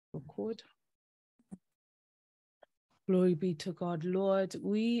Record. Glory be to God. Lord,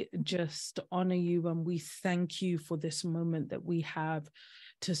 we just honor you and we thank you for this moment that we have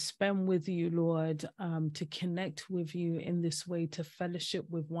to spend with you, Lord, to connect with you in this way, to fellowship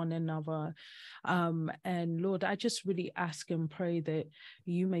with one another. And Lord, I just really ask and pray that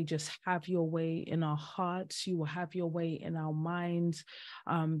you may just have your way in our hearts. You will have your way in our minds.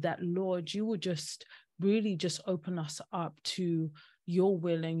 That, Lord, you will just really just open us up to your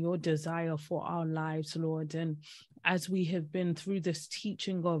will and your desire for our lives, Lord. And as we have been through this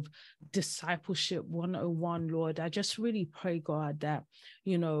teaching of Discipleship 101, Lord, I just really pray, God, that,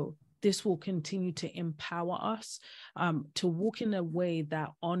 you know, this will continue to empower us to walk in a way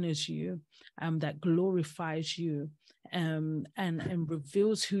that honors you, that glorifies you, and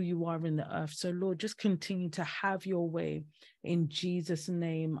reveals who you are in the earth. So, Lord, just continue to have your way. In Jesus'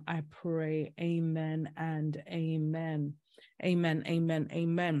 name, I pray. Amen and amen. Amen, amen,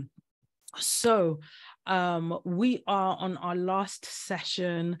 amen. So we are on our last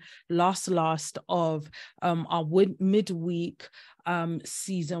session, last of our midweek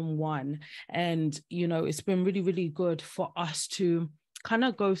season 1. And, you know, it's been really, really good for us to kind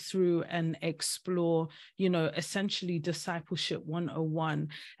of go through and explore, you know, essentially Discipleship 101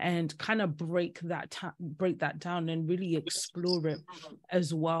 and kind of break that down and really explore it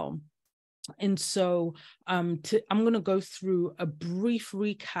as well. And so I'm going to go through a brief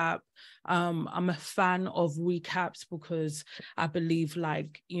recap. I'm a fan of recaps because I believe,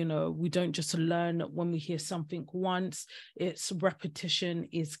 like, you know, we don't just learn when we hear something once. It's repetition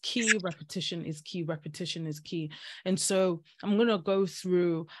is key. Repetition is key. Repetition is key. And so I'm going to go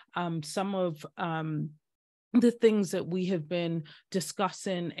through some of the things that we have been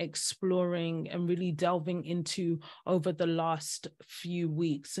discussing, exploring, and really delving into over the last few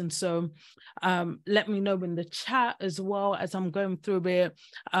weeks. And so let me know in the chat as well as I'm going through it,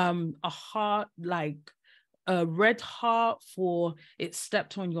 a heart, like a red heart for it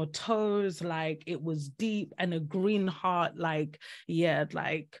stepped on your toes, like it was deep, and a green heart, like, yeah,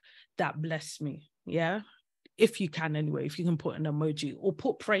 like that blessed me. Yeah. If you can, anyway, if you can put an emoji or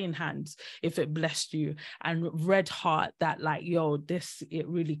put praying hands if it blessed you, and red heart that, like, yo, this, it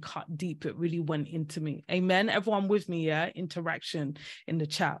really cut deep, it really went into me. Amen. Everyone with me? Yeah. Interaction in the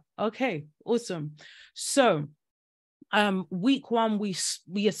chat. Okay, awesome. So week 1,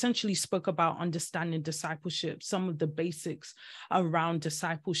 we essentially spoke about understanding discipleship, some of the basics around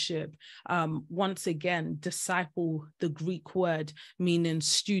discipleship. Once again, disciple, the Greek word meaning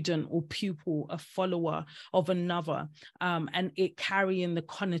student or pupil, a follower of another, and it carrying the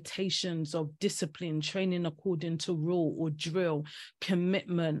connotations of discipline, training according to rule or drill,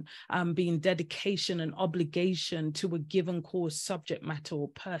 commitment, being dedication and obligation to a given cause, subject matter, or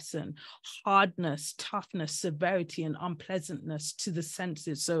person, hardness, toughness, severity, and unpleasantness to the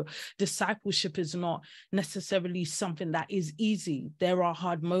senses. So discipleship is not necessarily something that is easy. There are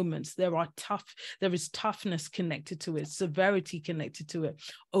hard moments. There is toughness connected to it, severity connected to it,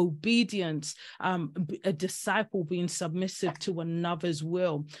 obedience, a disciple being submissive to another's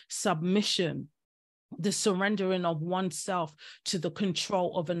will, submission, the surrendering of oneself to the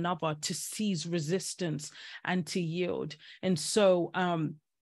control of another, to cease resistance and to yield. And so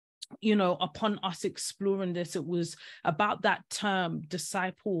you know, upon us exploring this, it was about that term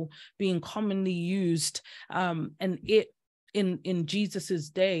disciple being commonly used, and it in Jesus's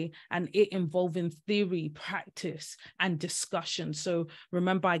day, and it involving theory, practice, and discussion. So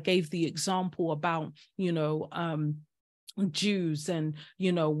remember, I gave the example about, you know, Jews, and,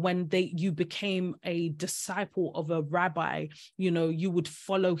 you know, when you became a disciple of a rabbi, you know, you would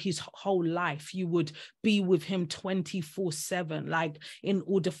follow his whole life. You would be with him 24/7, like, in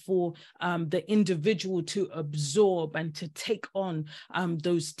order for the individual to absorb and to take on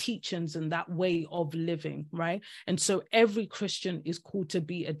those teachings and that way of living, right? And so every Christian is called to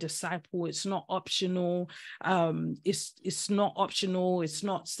be a disciple. It's not optional. It's not optional. It's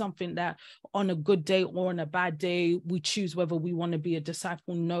not something that on a good day or on a bad day we choose whether we want to be a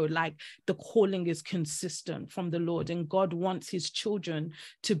disciple. No, like, the calling is consistent from the Lord, and God wants his children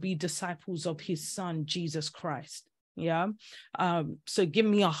to be disciples of his son, Jesus Christ. Yeah. So give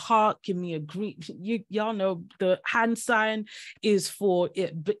me a heart, give me a green. Y'all know the hand sign is for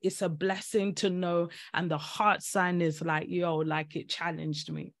it. It's a blessing to know. And the heart sign is like, yo, like, it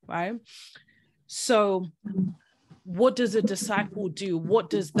challenged me, right? So what does a disciple do? What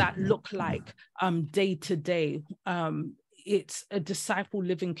does that look like day to day? it's a disciple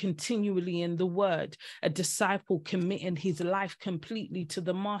living continually in the word, a disciple committing his life completely to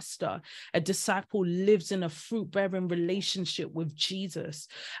the master. A disciple lives in a fruit-bearing relationship with Jesus.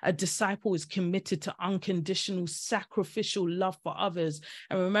 A disciple is committed to unconditional sacrificial love for others.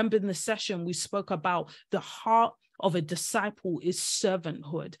 And remember, in the session, we spoke about the heart of a disciple is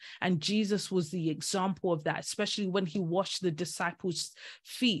servanthood. And Jesus was the example of that, especially when he washed the disciples'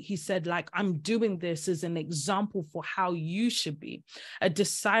 feet. He said, like, I'm doing this as an example for how you should be. A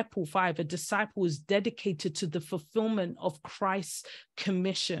disciple is dedicated to the fulfillment of Christ's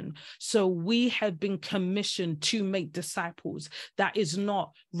commission. So we have been commissioned to make disciples. That is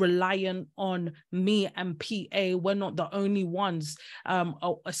not reliant on me and PA. We're not the only ones,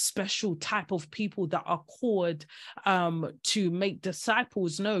 a special type of people that are called to make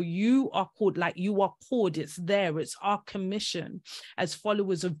disciples. No, you are called, like you are called. It's there. It's our commission as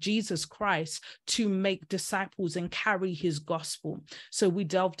followers of Jesus Christ to make disciples and carry his gospel. So we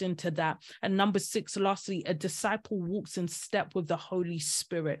delved into that. And number 6, lastly, a disciple walks in step with the Holy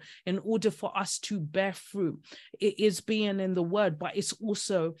Spirit. In order for us to bear fruit, it is being in the word, but it's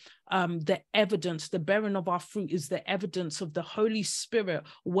also the evidence. The bearing of our fruit is the evidence of the Holy Spirit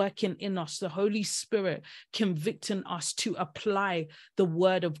working in us, the Holy Spirit convicting us to apply the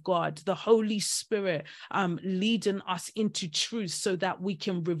word of God, the Holy Spirit leading us into truth so that we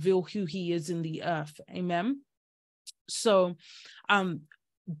can reveal who he is in the earth. Amen. So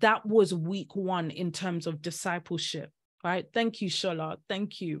that was week 1 in terms of discipleship. Right. Thank you, Shola.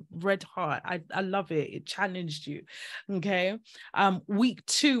 Thank you. Red heart. I love it. It challenged you. Okay. Week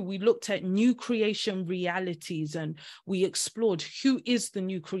 2, we looked at new creation realities and we explored who is the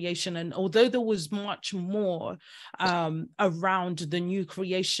new creation. And although there was much more around the new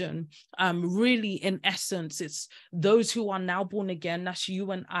creation, really, in essence, it's those who are now born again. That's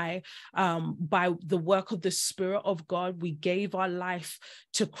you and I. By the work of the Spirit of God, we gave our life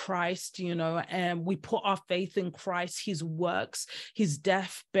to Christ, and we put our faith in Christ, his works, his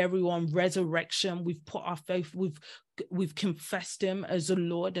death, burial, and resurrection. We've put our faith, we've confessed him as a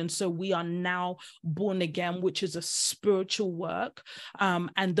Lord. And so we are now born again, which is a spiritual work.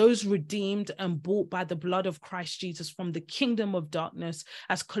 And those redeemed and bought by the blood of Christ Jesus from the kingdom of darkness,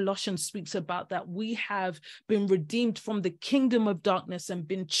 as Colossians speaks about, that we have been redeemed from the kingdom of darkness and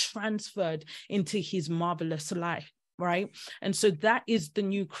been transferred into his marvelous light. Right. And so that is the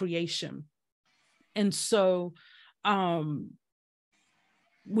new creation. And so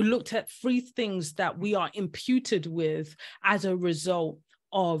we looked at 3 things that we are imputed with as a result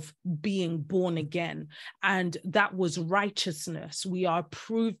of being born again. And that was righteousness. We are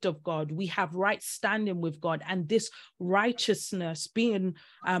approved of God. We have right standing with God. And this righteousness, being,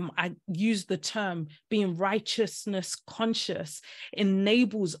 I use the term, being righteousness conscious,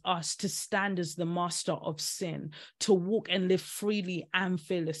 enables us to stand as the master of sin, to walk and live freely and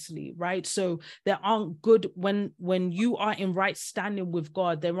fearlessly, right? So there aren't good, when you are in right standing with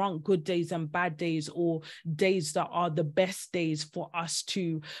God, there aren't good days and bad days, or days that are the best days for us to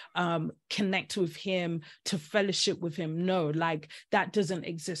connect with him, to fellowship with him. No, like that doesn't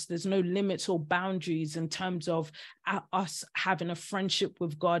exist. There's no limits or boundaries in terms of us having a friendship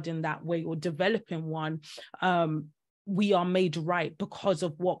with God in that way or developing one. We are made right because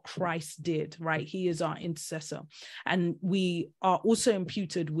of what Christ did, right? He is our intercessor. And we are also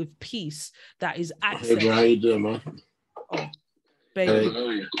imputed with peace that is access. Hey, bro, how you doing, man? Oh, baby.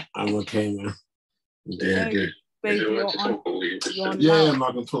 Hey, I'm okay, man. Yeah, good. Babe, you're on yeah, man,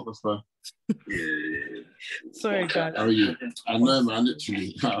 I can talk, that's fine. Yeah. Sorry, guys. How are you? I know, man,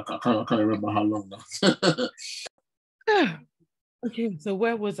 literally. I can't remember how long now. Okay, so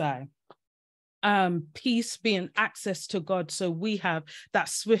where was I? Peace being access to God. So we have that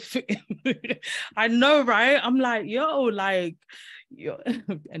swift. I know, right? I'm like,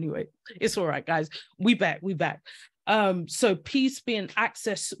 anyway, it's all right, guys. We back. So peace being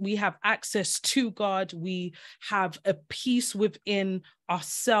access, we have access to God. We have a peace within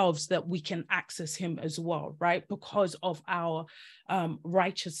ourselves that we can access him as well, right? Because of our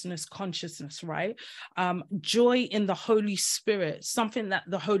righteousness consciousness, right? Joy in the Holy Spirit, something that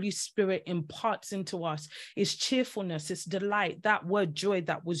the Holy Spirit imparts into us is cheerfulness, it's delight. That word joy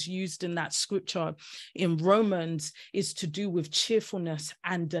that was used in that scripture in Romans is to do with cheerfulness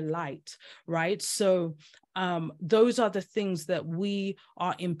and delight, right? So those are the things that we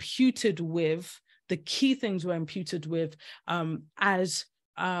are imputed with, the key things we're imputed with as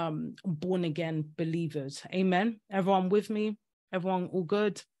born again believers. Amen. Everyone with me? Everyone all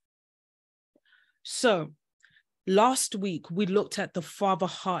good? So last week we looked at the Father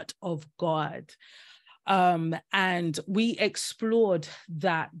heart of God, and we explored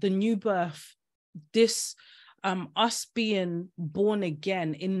that the new birth, this us being born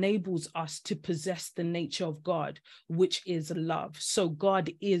again enables us to possess the nature of God, which is love. So God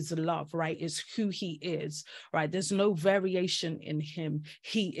is love, right? It's who he is, right? There's no variation in him.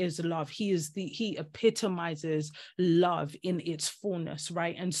 He is love. He epitomizes love in its fullness,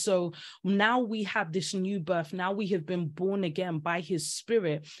 right? And so now we have this new birth. Now we have been born again by his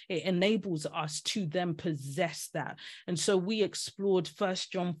spirit. It enables us to then possess that. And so we explored 1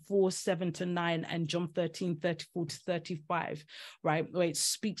 John 4:7-9 and John 13:34-35, right? Where it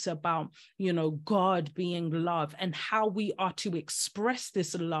speaks about, God being love and how we are to express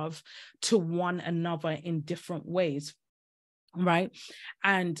this love to one another in different ways, right?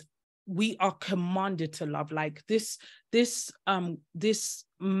 And we are commanded to love. Like this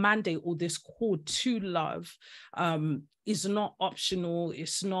mandate or this call to love is not optional.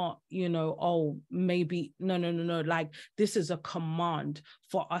 It's not, maybe no. Like this is a command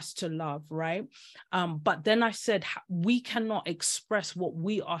for us to love, right? But then I said we cannot express what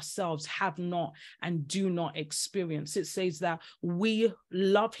we ourselves have not and do not experience. It says that we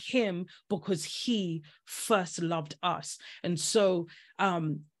love him because he first loved us. And so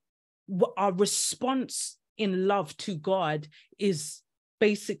our response in love to God is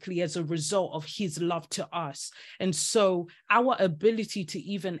basically as a result of his love to us. And so our ability to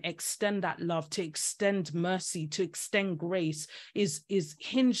even extend that love, to extend mercy, to extend grace is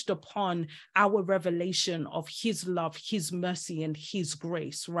hinged upon our revelation of his love, his mercy, and his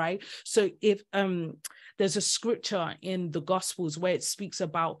grace, right? So if there's a scripture in the Gospels where it speaks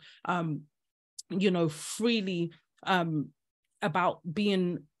about freely about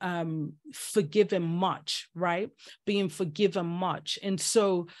being forgiven much, right? Being forgiven much. And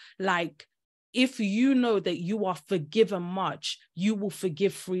so like, if you know that you are forgiven much, you will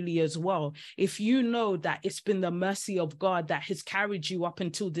forgive freely as well. If you know that it's been the mercy of God that has carried you up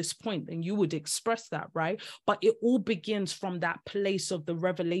until this point, then you would express that, right? But it all begins from that place of the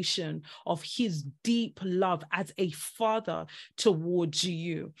revelation of his deep love as a father towards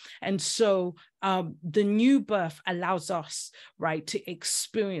you. And so the new birth allows us, right, to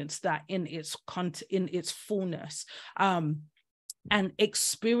experience that in its fullness. And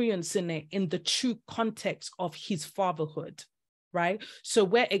experiencing it in the true context of his fatherhood, right? So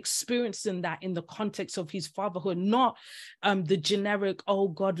we're experiencing that in the context of his fatherhood, not the generic, oh,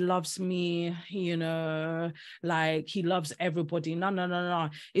 God loves me, like he loves everybody. No.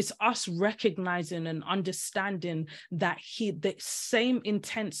 It's us recognizing and understanding that the same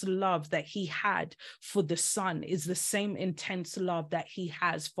intense love that he had for the son is the same intense love that he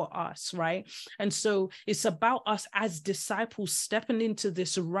has for us, right? And so it's about us as disciples stepping into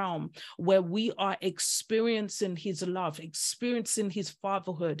this realm where we are experiencing his love, experiencing his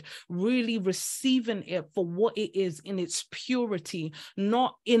fatherhood, really receiving it for what it is in its purity,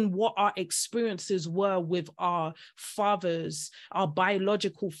 not in what our experiences were with our fathers, our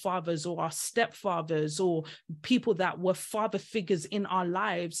biological fathers, or our stepfathers, or people that were father figures in our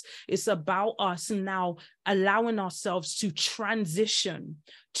lives. It's about us now allowing ourselves to transition,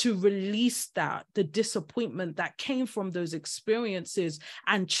 to release the disappointment that came from those experiences,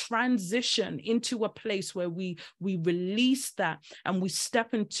 and transition into a place where we release that and we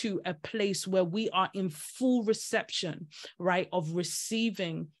step into a place where we are in full reception, right, of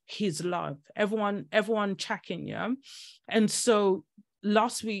receiving his love. Everyone tracking, yeah? And so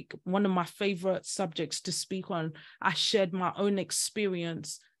last week, one of my favorite subjects to speak on, I shared my own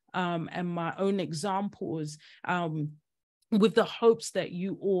experience and my own examples with the hopes that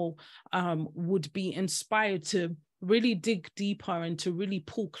you all would be inspired to really dig deeper and to really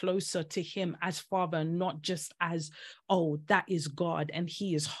pull closer to him as Father, not just as, oh, that is God and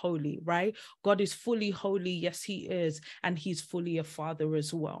he is holy, right? God is fully holy, yes, he is, and he's fully a Father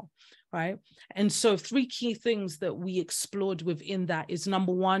as well, right? And so 3 key things that we explored within that is,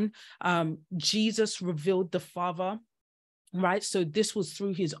 number 1, Jesus revealed the Father, right? So this was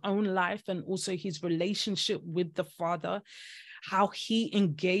through his own life and also his relationship with the Father. How he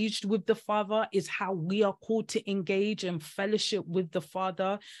engaged with the Father is how we are called to engage and fellowship with the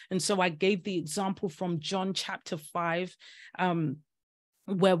Father. And so I gave the example from John chapter 5,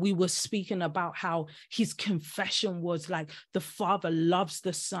 where we were speaking about how his confession was like, the Father loves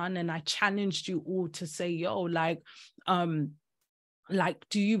the Son. And I challenged you all to say,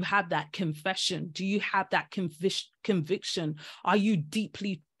 do you have that confession? Do you have that conviction? Are you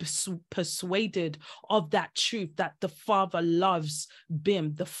deeply persuaded of that truth that the Father loves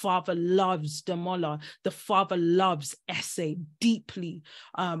Bim, the Father loves Damola, the Father loves Essay deeply,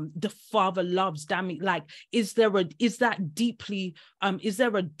 the Father loves Dami? Like, is there a deep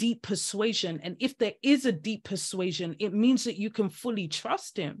persuasion? And if there is a deep persuasion, it means that you can fully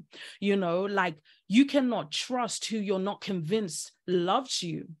trust him, like you cannot trust who you're not convinced loves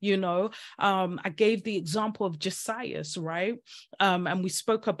you. I gave the example of Josiah, right? And we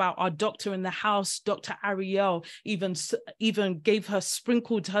spoke about our doctor in the house, Dr. Ariel, even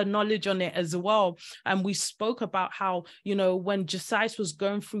sprinkled her knowledge on it as well. And we spoke about how, when Josiah was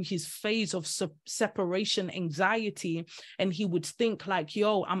going through his phase of separation anxiety, and he would think like,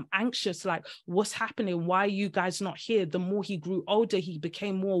 yo, I'm anxious, like, what's happening? Why are you guys not here? The more he grew older, he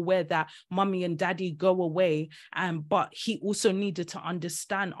became more aware that mommy and daddy go away. But he also needed to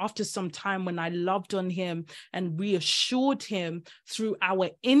understand, after some time, when I loved on him and reassured him through our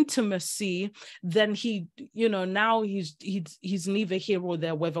intimacy, then he, now he's neither here or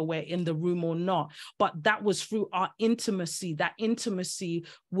there, whether we're in the room or not. But that was through our intimacy. That intimacy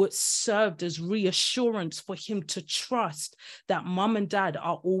would served as reassurance for him to trust that mom and dad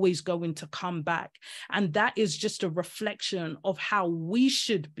are always going to come back. And that is just a reflection of how we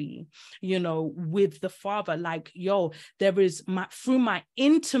should be, with the Father. Like, there is through my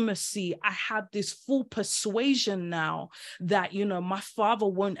intimacy, I have this full persuasion now that, my Father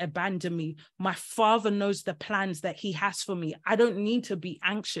won't abandon me. My Father knows the plans that he has for me. I don't need to be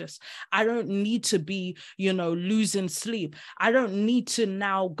anxious. I don't need to be, losing sleep. I don't need to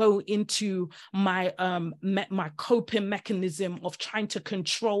now go into my my coping mechanism of trying to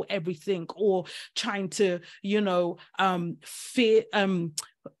control everything, or trying to, fear,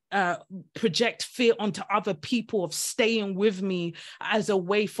 project fear onto other people of staying with me as a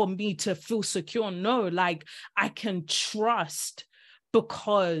way for me to feel secure. No, like, I can trust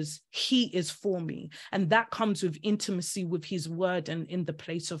because he is for me. And that comes with intimacy with his word and in the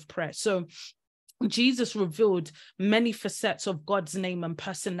place of prayer. So Jesus revealed many facets of God's name and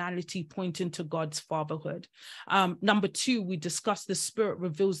personality, pointing to God's fatherhood. Number 2, we discussed the Spirit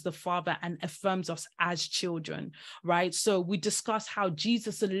reveals the Father and affirms us as children, right? So we discussed how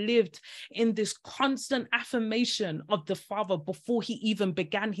Jesus lived in this constant affirmation of the Father before he even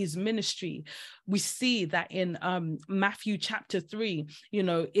began his ministry. We see that in Matthew chapter 3,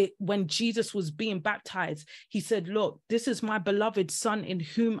 when Jesus was being baptized, he said, look, this is my beloved Son in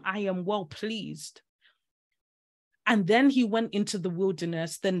whom I am well pleased. And then he went into the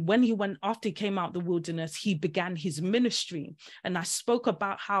wilderness. Then after he came out the wilderness, he began his ministry. And I spoke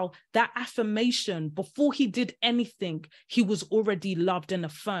about how that affirmation, before he did anything, he was already loved and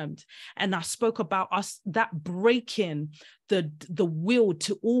affirmed. And I spoke about us, that breaking the will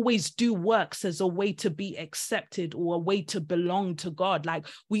to always do works as a way to be accepted or a way to belong to God. Like,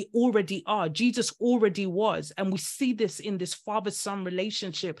 we already are. Jesus already was. And we see this in this father-son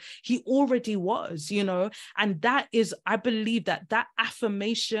relationship. He already was, and that is, I believe that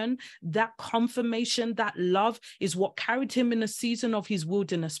affirmation, that confirmation, that love is what carried him in a season of his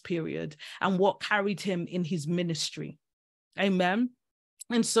wilderness period and what carried him in his ministry. Amen.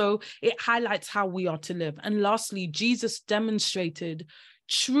 And so it highlights how we are to live. And lastly, Jesus demonstrated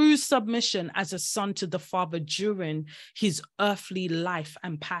true submission as a son to the Father during his earthly life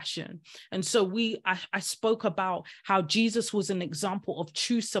and passion. And so I spoke about how Jesus was an example of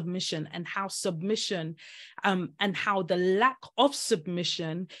true submission, and how submission and how the lack of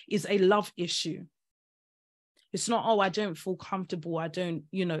submission is a love issue. It's not, I don't feel comfortable. I don't,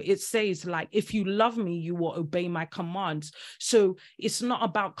 it says, like, if you love me, you will obey my commands. So it's not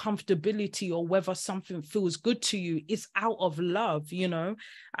about comfortability or whether something feels good to you. It's out of love, and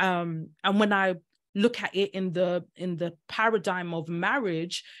when I look at it in the paradigm of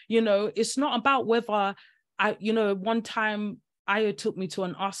marriage, it's not about whether one time Ayo took me to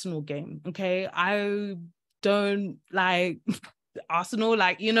an Arsenal game. Okay. I don't like Arsenal,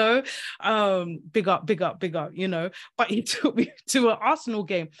 big up, but he took me to an Arsenal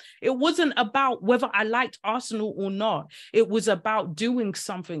game. It wasn't about whether I liked Arsenal or not. It was about doing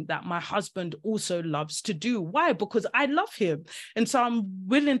something that my husband also loves to do. Why? Because I love him. And so I'm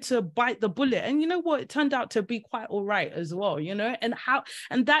willing to bite the bullet. And you know what? It turned out to be quite all right as well,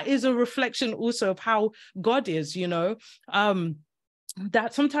 and that is a reflection also of how God is, that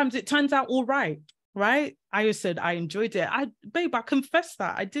sometimes it turns out all right. Right? I said I enjoyed it. I confess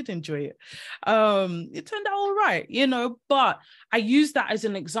that I did enjoy it. It turned out all right, but I use that as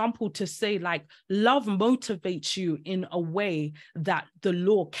an example to say, like, love motivates you in a way that the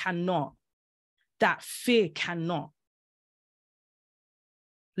law cannot, that fear cannot.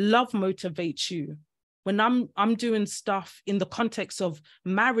 Love motivates you. When I'm doing stuff in the context of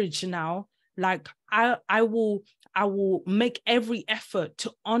marriage now, like, I will make every effort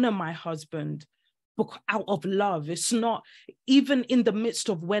to honor my husband out of love. It's not even in the midst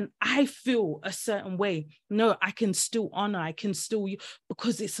of when I feel a certain way. No, I can still honor. I can still,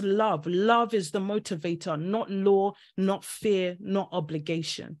 because it's love. Love is the motivator, not law, not fear, not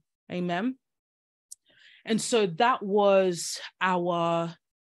obligation. Amen. And so that was our,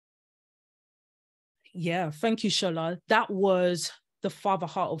 thank you, Shola. That was the Father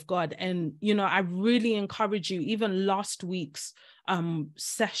heart of God. And, you know, I really encourage you, even last week's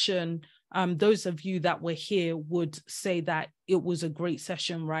session, those of you that were here would say that it was a great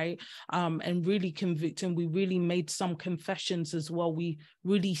session, right? And really convicting. We really made some confessions as well. We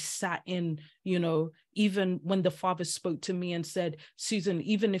really sat in, you know, even when the Father spoke to me and said, Susan,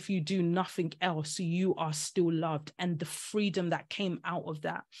 even if you do nothing else, you are still loved. And the freedom that came out of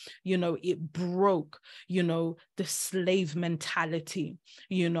that, you know, it broke, you know, the slave mentality,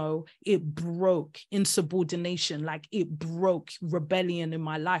 you know, it broke insubordination, like it broke rebellion in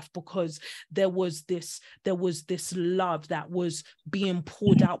my life, because there was this love that was being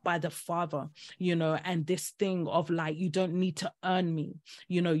poured out by the Father, you know, and this thing of like, you don't need to earn me,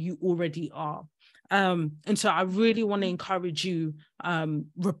 you know, you already are. And so I really want to encourage you,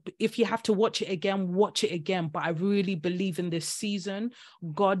 if you have to watch it again, watch it again. But I really believe in this season,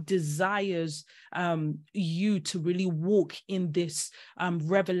 God desires you to really walk in this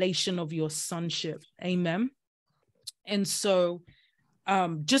revelation of your sonship. Amen. And so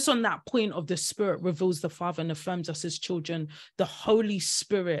just on that point of the Spirit reveals the Father and affirms us as children, the Holy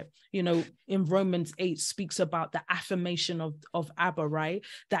Spirit, you know, in Romans 8 speaks about the affirmation of Abba, right?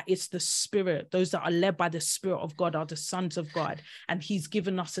 That it's the Spirit. Those that are led by the Spirit of God are the sons of God. And he's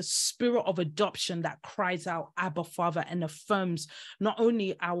given us a spirit of adoption that cries out, Abba, Father, and affirms not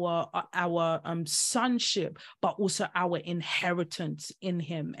only our sonship, but also our inheritance in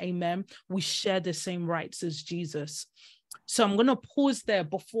him. Amen. We share the same rights as Jesus. So I'm going to pause there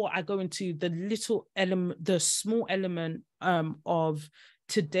before I go into the little element, the small element of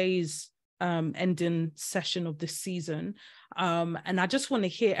today's ending session of the season. And I just want to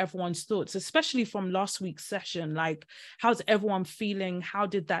hear everyone's thoughts, especially from last week's session. Like, how's everyone feeling? How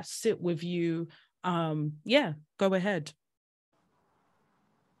did that sit with you? Yeah, go ahead.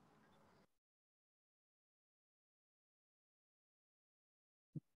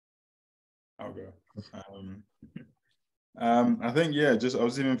 I'll go. I think, yeah, I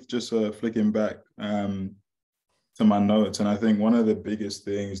was even just flicking back to my notes, and I think one of the biggest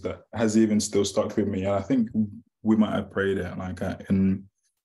things that has even still stuck with me, and I think we might have prayed it like in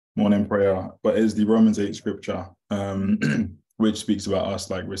morning prayer, but is the Romans 8 scripture, which speaks about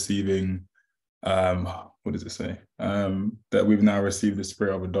us like receiving, what does it say? That we've now received the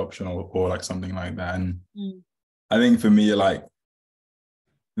spirit of adoption or like something like that. And I think for me, like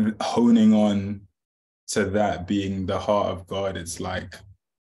honing on to that being the heart of God, it's like,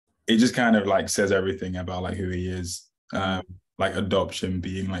 it just kind of like says everything about like who he is, like adoption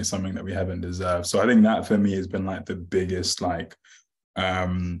being like something that we haven't deserved. So I think that for me has been like the biggest like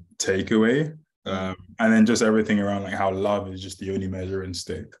takeaway. And then just everything around like how love is just the only measuring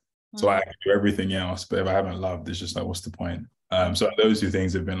stick. So I can do everything else, but if I haven't loved, it's just like, what's the point? So those two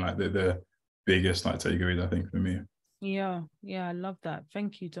things have been like the biggest like takeaways, I think, for me. Yeah, I love that.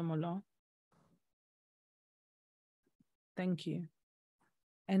 Thank you, Damola. Thank you.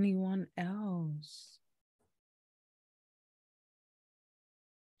 Anyone else?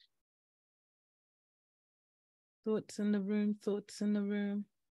 Thoughts in the room?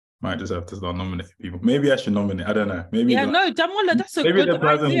 Might just have to start nominating people. Maybe I should nominate. I don't know. Maybe. Yeah, no, Damola, that's a good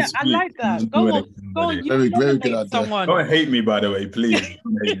idea. I like that. Go on. You very good idea. Someone. Don't hate me, by the way, please.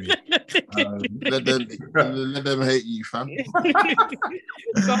 Don't hate me. Let them hate you, fam. Go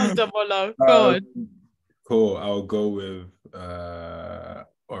on, Damola. Go on. Cool. I'll go with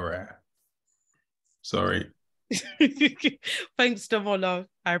Ore. Sorry. Thanks, Damola.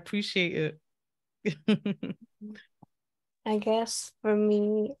 I appreciate it. I guess for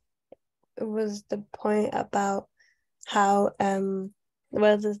me, it was the point about how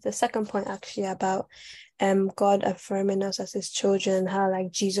the second point actually about God affirming us as his children, how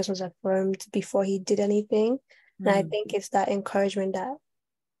like Jesus was affirmed before he did anything. And I think it's that encouragement that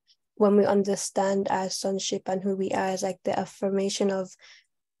when we understand our sonship and who we are, is like the affirmation of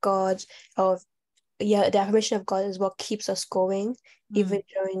God, the affirmation of God is what keeps us going, even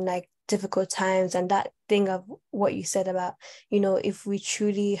during like difficult times. And that thing of what you said about, you know, if we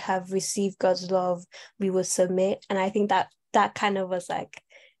truly have received God's love, we will submit. And I think that kind of was like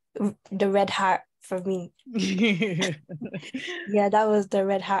the red heart for me. Yeah, that was the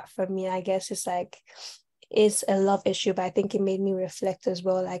red heart for me. I guess it's like, it's a love issue, but I think it made me reflect as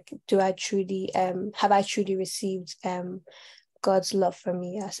well. Like, have I truly received God's love for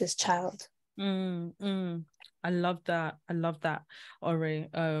me as his child? I love that. Ore,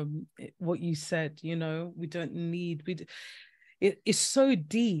 what you said, you know, we don't need, it's so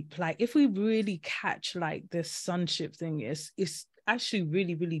deep. Like, if we really catch like this sonship thing, it's actually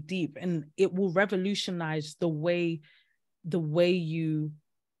really, really deep, and it will revolutionize the way you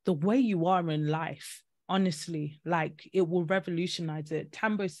are in life. Honestly, like, it will revolutionize it.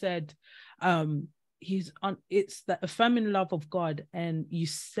 Tambo said, it's the affirming love of God. And you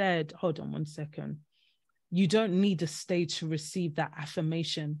said, hold on one second, you don't need a stage to receive that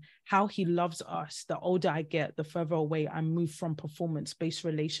affirmation. How he loves us. The older I get, the further away I move from performance-based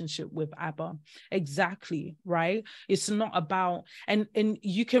relationship with Abba. Exactly, right? It's not about, and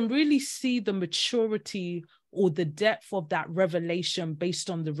you can really see the maturity or the depth of that revelation based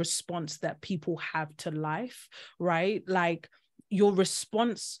on the response that people have to life, right? Like, your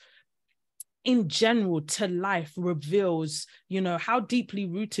response in general to life reveals, how deeply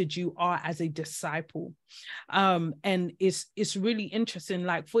rooted you are as a disciple. And it's really interesting.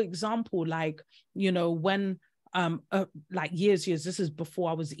 Like, for example, like, when like years, this is before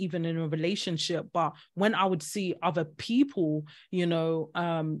I was even in a relationship, but when I would see other people, in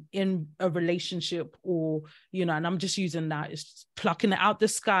a relationship, or, and I'm just using that, it's plucking it out the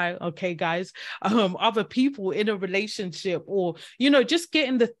sky, okay, guys, other people in a relationship, or, just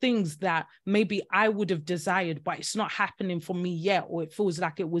getting the things that maybe I would have desired, but it's not happening for me yet, or it feels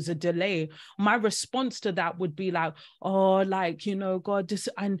like it was a delay. My response to that would be like, oh, like, God, this,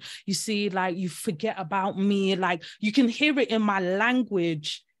 and you see, like, you forget about me. Like, you can hear it in my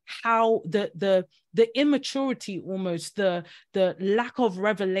language, how the immaturity, almost the lack of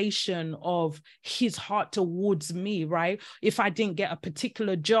revelation of his heart towards me, right? If I didn't get a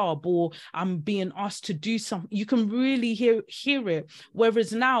particular job, or I'm being asked to do something, you can really hear it.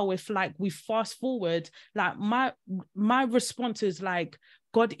 Whereas now, if, like, we fast forward, like, my response is like,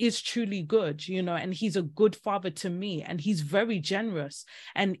 God is truly good, and he's a good father to me, and he's very generous.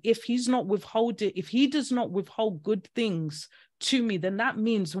 And if he does not withhold good things to me, then that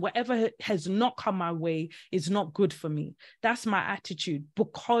means whatever has not come my way is not good for me. That's my attitude,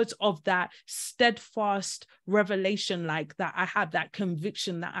 because of that steadfast revelation, like, that I have, that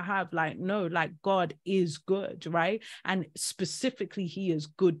conviction that I have, like, no, like, God is good, right? And specifically, he is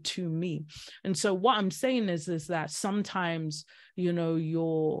good to me. And so what I'm saying is that sometimes,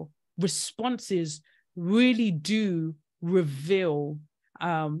 your responses really do reveal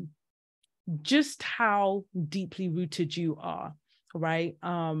just how deeply rooted you are, right?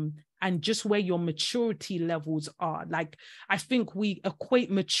 And just where your maturity levels are. Like, I think we equate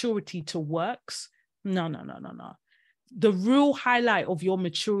maturity to works. No. The real highlight of your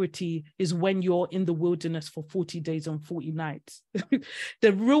maturity is when you're in the wilderness for 40 days and 40 nights.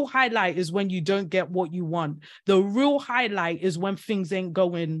 The real highlight is when you don't get what you want. The real highlight is when things ain't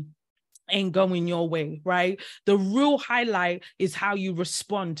going your way, right? The real highlight is how you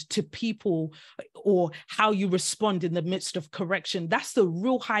respond to people, or how you respond in the midst of correction. That's the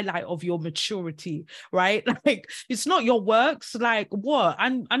real highlight of your maturity, right? Like, it's not your works. Like, what? I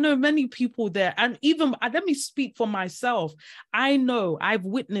know many people there, and even, let me speak for myself. I know I've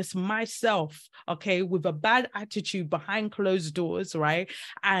witnessed myself, okay, with a bad attitude behind closed doors, right?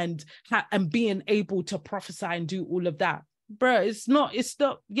 And being able to prophesy and do all of that. Bro, it's not,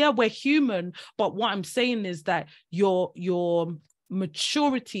 yeah, we're human, but what I'm saying is that your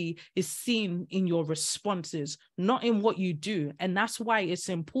maturity is seen in your responses, not in what you do. And that's why it's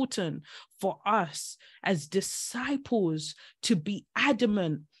important for us as disciples to be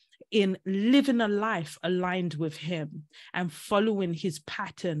adamant in living a life aligned with him and following his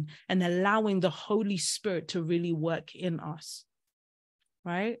pattern and allowing the Holy Spirit to really work in us.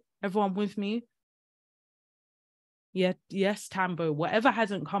 Right? Everyone with me? Yeah, yes, Tambo, whatever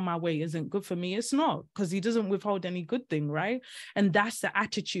hasn't come my way isn't good for me. It's not, because he doesn't withhold any good thing, right? And that's the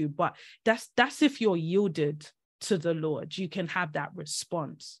attitude. But that's if you're yielded to the Lord, you can have that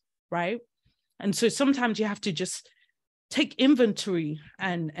response, right? And so sometimes you have to just take inventory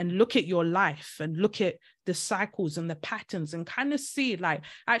and look at your life and look at the cycles and the patterns and kind of see, like,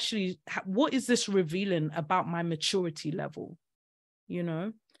 actually, what is this revealing about my maturity level,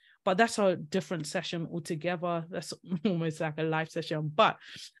 But that's a different session altogether. That's almost like a live session. But,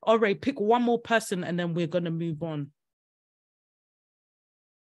 all right, pick one more person and then we're going to move on.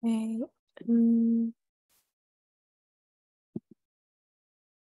 Okay.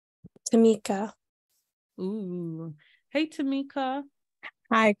 Tamika. Ooh. Hey, Tamika.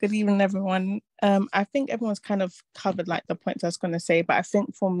 Hi, good evening, everyone. I think everyone's kind of covered, like, the points I was going to say, but I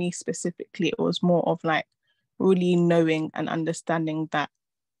think for me specifically, it was more of, like, really knowing and understanding that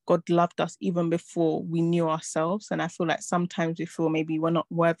God loved us even before we knew ourselves. And I feel like sometimes we feel maybe we're not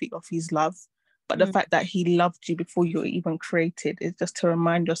worthy of his love. But the fact that he loved you before you were even created is just to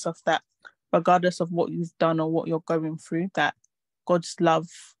remind yourself that regardless of what you've done or what you're going through, that God's love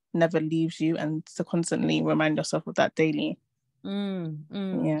never leaves you, and to constantly remind yourself of that daily.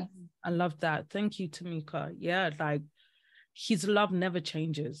 Yeah. I love that. Thank you, Tamika. Yeah, like his love never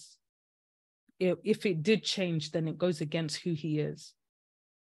changes. If it did change, then it goes against who he is.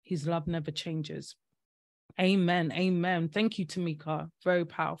 His love never changes. Amen. Amen. Thank you, Tamika. Very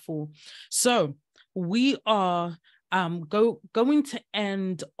powerful. So we are going to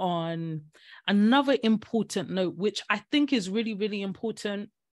end on another important note, which I think is really, really important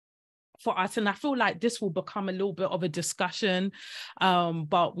for us. And I feel like this will become a little bit of a discussion.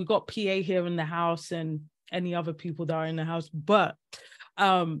 But we got PA here in the house and any other people that are in the house. But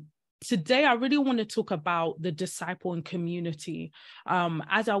today, I really want to talk about the disciple and community.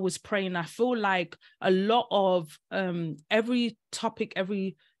 As I was praying, I feel like a lot of every topic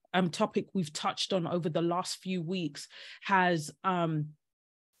we've touched on over the last few weeks has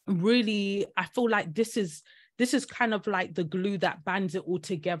really, I feel like this is kind of like the glue that binds it all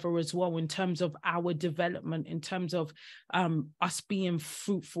together as well, in terms of our development, in terms of us being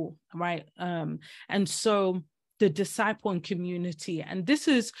fruitful, right? And so the disciple and community, and this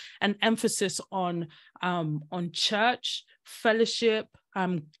is an emphasis on church, fellowship,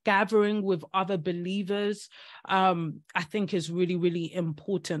 gathering with other believers, I think is really, really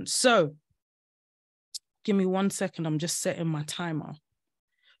important. So give me 1 second, I'm just setting my timer.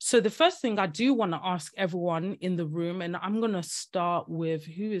 So the first thing I do want to ask everyone in the room, and I'm going to start with,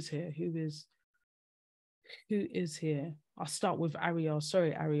 who is here? I'll start with Ariel.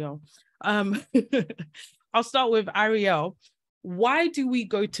 Sorry, Ariel. I'll start with Ariel. Why do we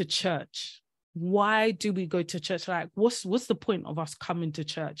go to church? Why do we go to church? Like, what's the point of us coming to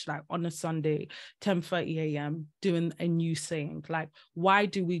church, like on a Sunday, 10:30 a.m., doing a new saying? Like, why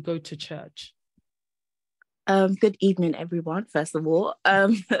do we go to church? Good evening, everyone, first of all.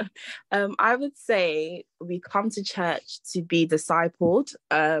 I would say we come to church to be discipled,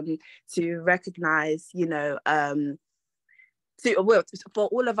 to recognize, for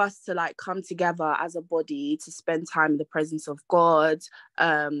all of us to like come together as a body, to spend time in the presence of God,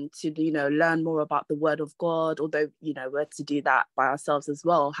 to, learn more about the word of God, although, we're to do that by ourselves as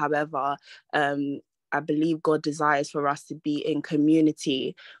well. However, I believe God desires for us to be in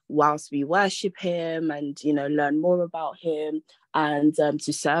community whilst we worship him and, learn more about him and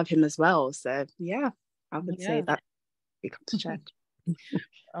to serve him as well. So, yeah, I would say that we come to church.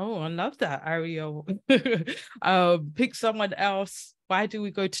 Oh, I love that, Ariel. Pick someone else. Why do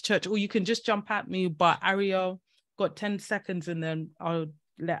we go to church? Or you can just jump at me, but Ariel, got 10 seconds and then I'll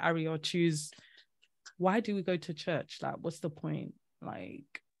let Ariel choose. Why do we go to church? Like, what's the point?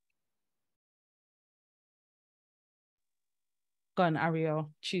 Like, go on,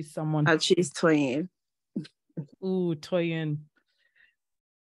 Ariel, choose someone. I'll choose Toyin. Ooh, Toyin.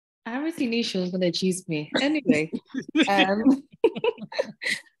 I obviously knew she was going to choose me. Anyway,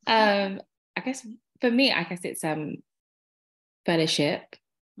 I guess for me, it's fellowship,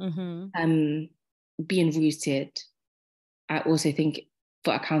 being rooted. I also think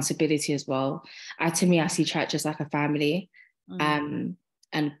for accountability as well. To me, I see church as like a family, and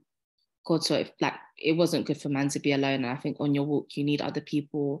God sort of like, it wasn't good for man to be alone. And I think on your walk, you need other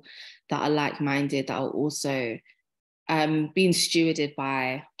people that are like-minded, that are also being stewarded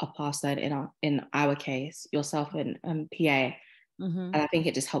by a pastor, in our case, yourself and PA. And I think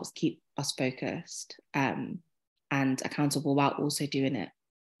it just helps keep us focused and accountable while also doing it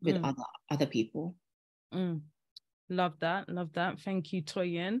with other people. Love that. Thank you,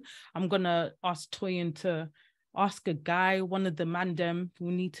 Toyin. I'm gonna ask Toyin to ask a guy, one of the mandem.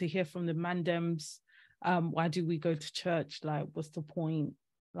 We need to hear from the mandems. Why do we go to church? Like, what's the point?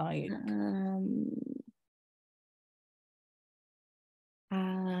 Like,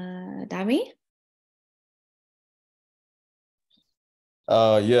 Dami?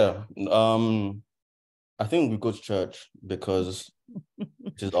 Yeah. I think we go to church because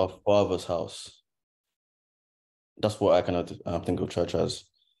it is our Father's house. That's what I kind of think of church as.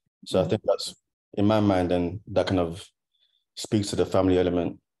 So I think that's, in my mind, then that kind of speaks to the family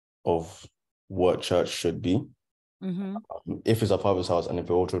element of what church should be. If it's our Father's house and if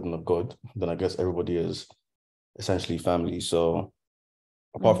we're all children of God, then I guess everybody is essentially family. So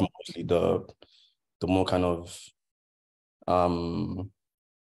apart from obviously the more kind of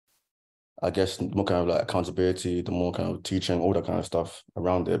I guess the more kind of like accountability, the more kind of teaching, all that kind of stuff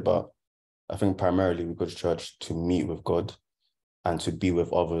around it. But I think primarily we go to church to meet with God and to be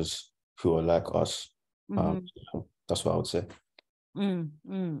with others who are like us. That's what I would say.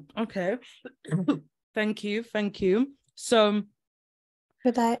 Okay. Thank you. So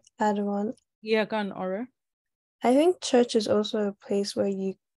could I add one? Yeah, go on, Aura. I think church is also a place where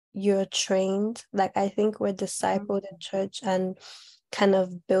you're trained. Like, I think we're discipled in church and kind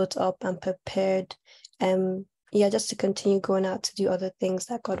of built up and prepared just to continue going out to do other things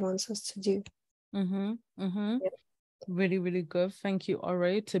that God wants us to do. Yeah. Really, really good. Thank you,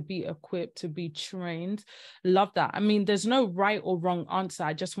 Ore. To be equipped, to be trained. Love that. I mean, there's no right or wrong answer.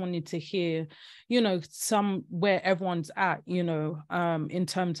 I just wanted to hear, some where everyone's at, in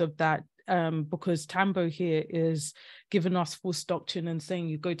terms of that. Because Tambo here is giving us false doctrine and saying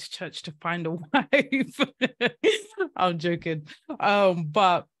you go to church to find a wife. I'm joking.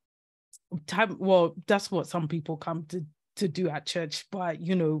 But that's what some people come to do at church, but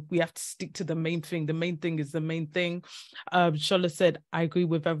we have to stick to the main thing. The main thing is the main thing. Shola said, I agree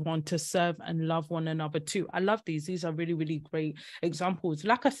with everyone, to serve and love one another too. I love these are really, really great examples.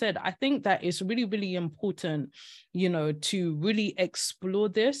 Like I said, I think that it's really, really important, to really explore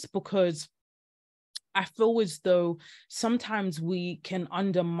this, because I feel as though sometimes we can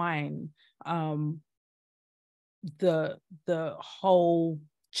undermine the whole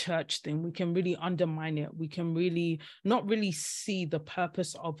church thing. We can really undermine it. We can really not really see the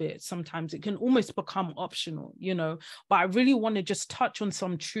purpose of it. Sometimes it can almost become optional, but I really want to just touch on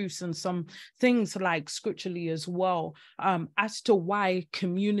some truths and some things, like scripturally as well, as to why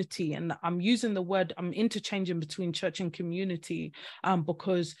community, and I'm using the word, I'm interchanging between church and community,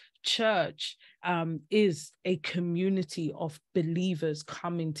 because church is a community of believers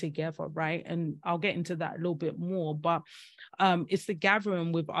coming together, right? And I'll get into that a little bit more, but it's the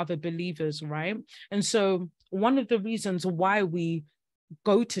gathering with other believers, right? And so one of the reasons why we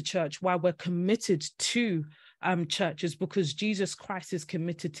go to church, why we're committed to church, is because Jesus Christ is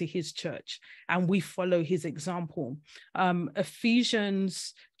committed to his church and we follow his example.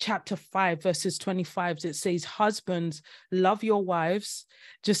 Ephesians chapter 5 verses 25, it says, husbands, love your wives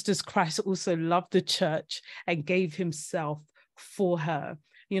just as Christ also loved the church and gave himself for her.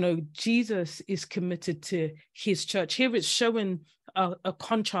 Jesus is committed to his church. Here it's showing a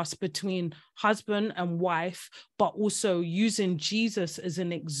contrast between husband and wife, but also using Jesus as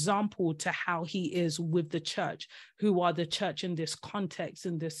an example to how he is with the church. Who are the church in this context,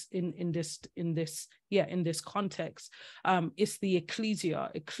 in this context? It's the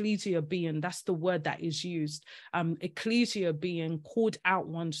ecclesia being, that's the word that is used. Ecclesia being called out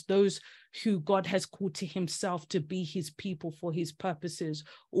ones, those who God has called to himself to be his people for his purposes,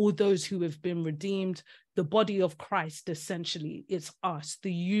 all those who have been redeemed. The body of Christ, essentially, it's us,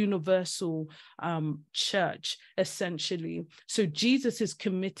 the universal church, essentially. So Jesus is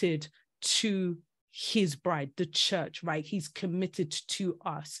committed to his bride, the church, right? He's committed to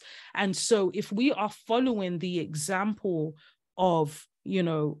us. And so if we are following the example of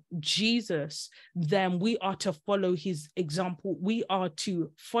Jesus, then we are to follow his example. We are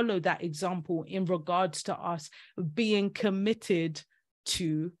to follow that example in regards to us being committed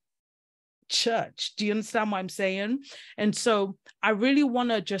to church. Do you understand what I'm saying? And so I really want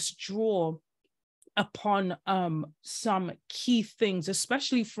to just draw upon some key things,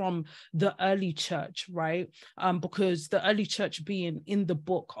 especially from the early church, right? Because the early church being in the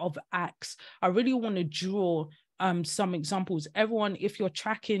book of Acts, I really want to draw some examples. Everyone, if you're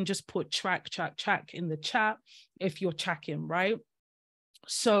tracking, just put track in the chat if you're tracking, right?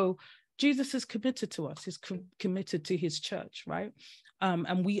 So Jesus is committed to us. He's committed to his church, right?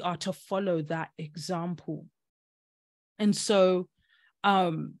 And we are to follow that example. And so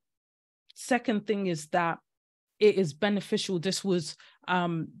second thing is that it is beneficial. This was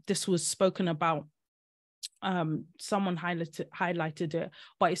spoken about. Someone highlighted it,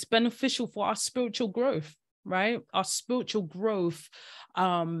 but it's beneficial for our spiritual growth, right? Our spiritual growth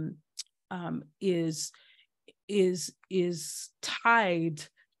is tied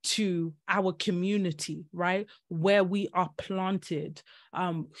to our community, right? Where we are planted,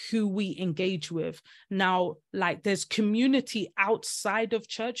 who we engage with. Now, like, there's community outside of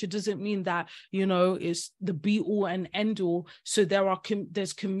church. It doesn't mean that, it's the be all and end all. So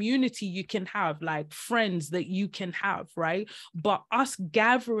there's community you can have, like friends that you can have, right? But us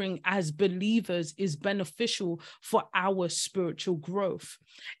gathering as believers is beneficial for our spiritual growth.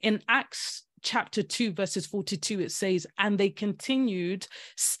 In Acts chapter 2 verses 42, it says, and they continued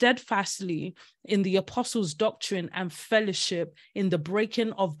steadfastly in the apostles' doctrine and fellowship, in the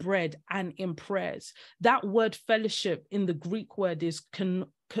breaking of bread and in prayers. That word fellowship in the Greek word is koinoi.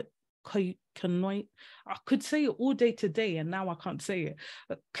 I could say it all day today and now I can't say it.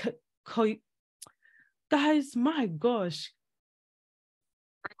 Guys, my gosh.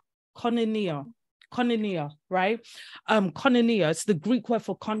 Koinonia, right? Koinonia, it's the Greek word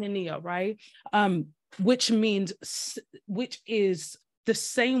for koinonia, right? Which is the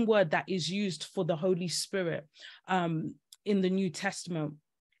same word that is used for the Holy Spirit in the New Testament.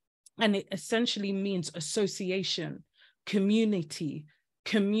 And it essentially means association, community,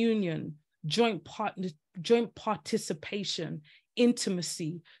 communion, joint joint participation,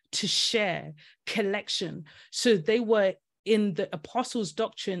 intimacy, to share, collection. So they were in the apostles'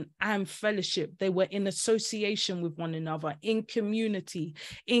 doctrine and fellowship. They were in association with one another, in community,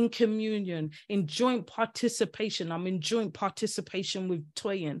 in communion, in joint participation. I'm in joint participation with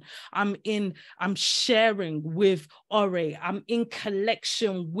Toyin. I'm sharing with Ore. I'm in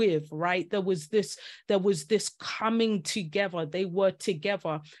collection with, right? There was this coming together. They were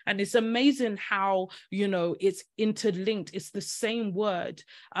together. And it's amazing how, it's interlinked. It's the same word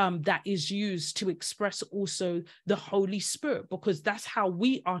that is used to express also the Holy Spirit, because that's how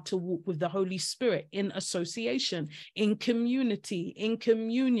we are to walk with the Holy Spirit, in association, in community, in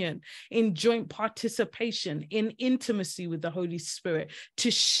communion, in joint participation, in intimacy with the Holy Spirit, to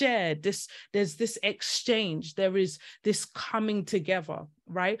share this. There's this exchange, there is this coming together,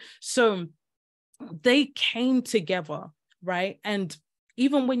 right? So they came together, right? And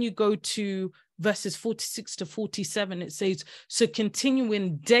even when you go to verses 46 to 47, it says, so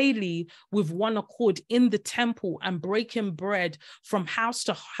continuing daily with one accord in the temple and breaking bread from house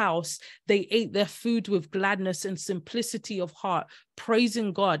to house, they ate their food with gladness and simplicity of heart,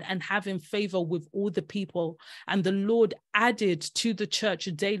 praising God and having favor with all the people. And the Lord added to the church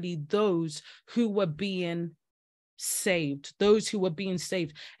daily those who were being saved.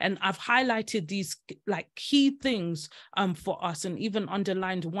 And I've highlighted these like key things for us, and even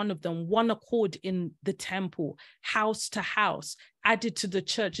underlined one of them: one accord in the temple, house to house, added to the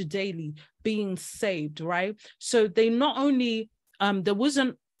church daily, being saved, right? So they not only there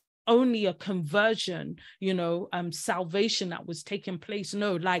wasn't only a conversion, salvation that was taking place.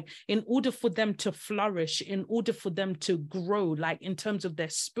 No, like in order for them to flourish, in order for them to grow, like in terms of their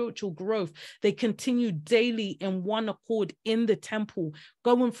spiritual growth, they continue daily in one accord in the temple,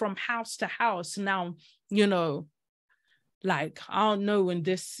 going from house to house. Now, like, I don't know in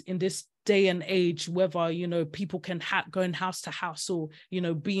this day and age whether people can go in house to house, or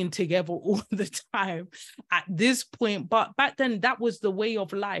being together all the time at this point, but back then that was the way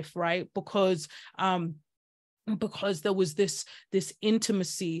of life, right? Because there was this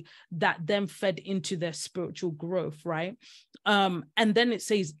intimacy that then fed into their spiritual growth, right? And then it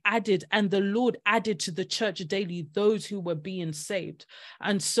says added, and the Lord added to the church daily those who were being saved.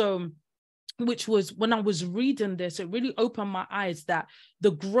 And so, which was, when I was reading this, it really opened my eyes that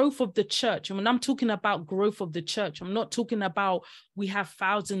the growth of the church, and when I'm talking about growth of the church, I'm not talking about we have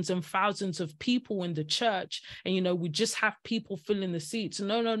thousands and thousands of people in the church and, we just have people filling the seats.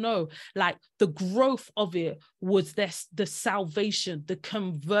 No. Like the growth of it was the salvation, the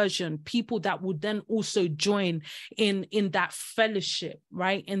conversion, people that would then also join in that fellowship,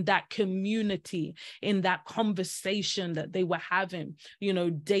 right? In that community, in that conversation that they were having,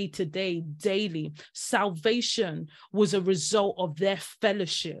 day to day, daily. Salvation was a result of their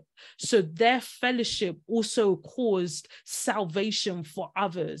fellowship. So their fellowship also caused salvation for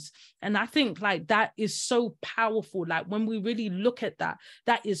others. And I think like that is so powerful. Like when we really look at that,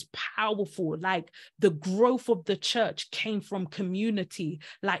 that is powerful. Like the growth of the church came from community,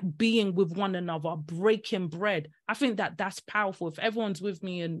 like being with one another, breaking bread. I think that that's powerful. If everyone's with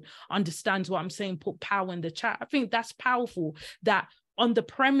me and understands what I'm saying, put power in the chat. I think that's powerful, that on the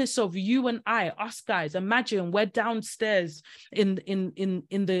premise of you and us guys, imagine we're downstairs in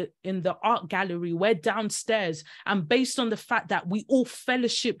the art gallery, we're downstairs, and based on the fact that we all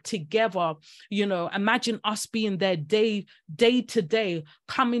fellowship together, imagine us being there day to day,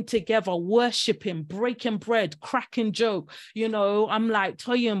 coming together, worshiping, breaking bread, cracking joke. I'm like,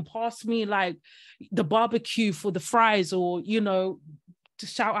 Toyin, pass me like the barbecue for the fries, or to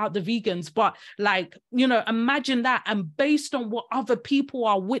shout out the vegans, but like, imagine that. And based on what other people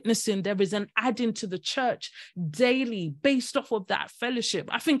are witnessing, there is an adding to the church daily based off of that fellowship.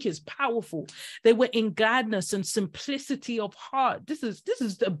 I think it's powerful. They were in gladness and simplicity of heart. This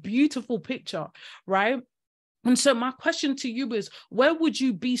is a beautiful picture, right? And so my question to you is, where would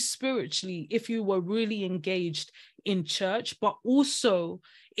you be spiritually if you were really engaged in church, but also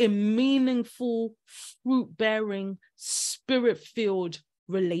in meaningful, fruit-bearing, spirit-filled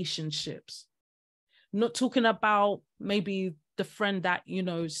relationships? Not talking about maybe the friend that,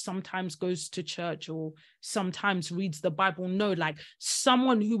 sometimes goes to church or sometimes reads the Bible. No, like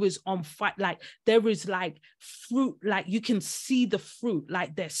someone who is on fire, like there is like fruit, like you can see the fruit,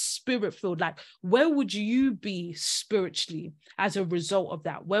 like they're spirit filled. Like where would you be spiritually as a result of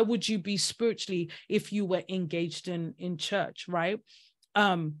that? Where would you be spiritually if you were engaged in church, right?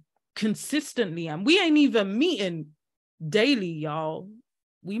 Consistently. And we ain't even meeting daily, y'all.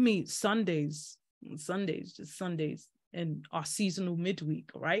 We meet Sundays, just Sundays in our seasonal midweek,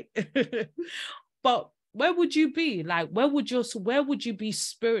 right? But where would you be? Like, where would you be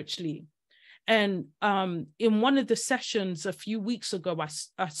spiritually? And in one of the sessions a few weeks ago,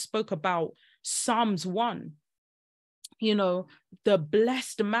 I spoke about Psalms 1. You know, the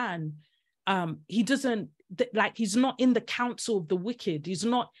blessed man, he doesn't, like, he's not in the counsel of the wicked. He's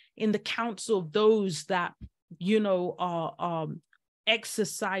not in the counsel of those that, you know, are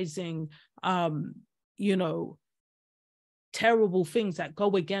exercising, you know, terrible things that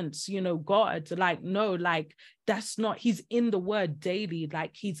go against, you know, God. Like, no, like, that's not, he's in the word daily,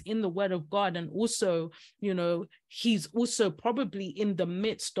 like he's in the word of God. And also, you know, he's also probably in the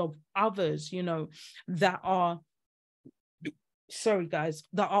midst of others, you know, that are, sorry guys,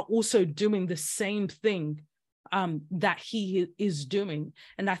 that are also doing the same thing that he is doing.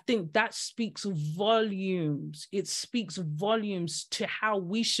 And I think that speaks volumes. It speaks volumes to how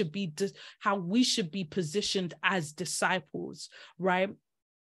we should be positioned as disciples, right?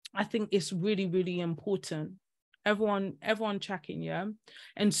 I think it's really, really important. Everyone tracking, yeah?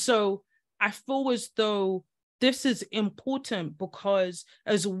 And so I feel as though this is important because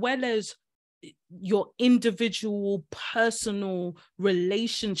as well as your individual personal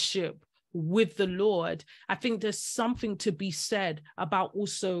relationship with the Lord, I think there's something to be said about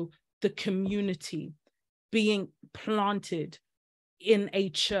also the community being planted in a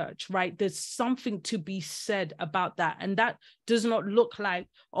church, right? There's something to be said about that. And that does not look like,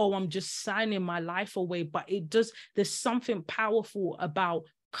 oh, I'm just signing my life away, but it does, there's something powerful about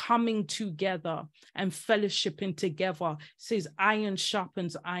coming together and fellowshipping together. It says iron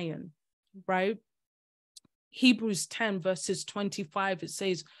sharpens iron, right? Hebrews 10 verses 25, it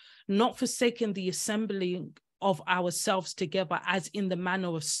says, not forsaking the assembling of ourselves together as in the manner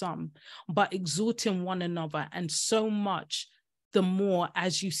of some, but exhorting one another, and so much the more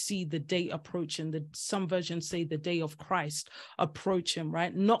as you see the day approaching. Some versions say the day of Christ approaching,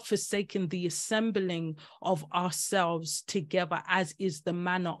 right? Not forsaking the assembling of ourselves together as is the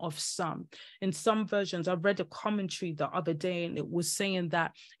manner of some. In some versions, I read a commentary the other day, and it was saying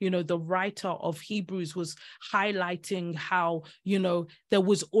that, you know, the writer of Hebrews was highlighting how, you know, there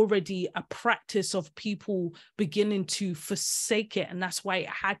was already a practice of people beginning to forsake it. And that's why it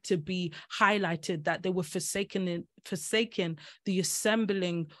had to be highlighted that they were forsaking the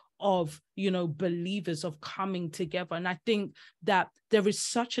assembling of, you know, believers, of coming together. And I think that there is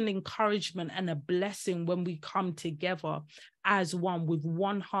such an encouragement and a blessing when we come together as one, with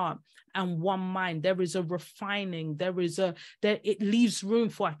one heart and one mind. There is a refining, it leaves room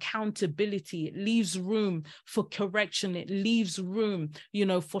for accountability, it leaves room for correction, it leaves room, you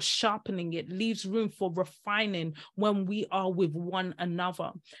know, for sharpening, it leaves room for refining when we are with one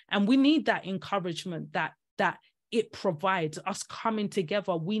another. And we need that encouragement that it provides us coming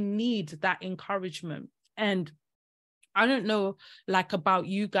together. We need that encouragement. And I don't know, like, about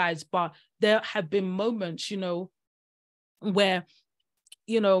you guys, but there have been moments, you know, where,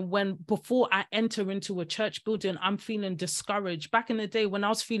 you know, when before I enter into a church building, I'm feeling discouraged. Back in the day when I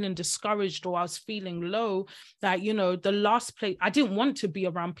was feeling discouraged or I was feeling low, that, you know, the last place, I didn't want to be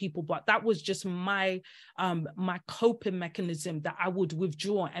around people, but that was just my coping mechanism, that I would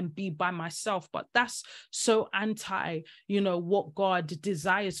withdraw and be by myself. But that's so anti, you know, what God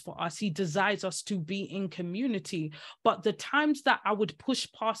desires for us. He desires us to be in community. But the times that I would push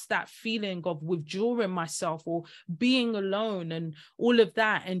past that feeling of withdrawing myself or being alone and all of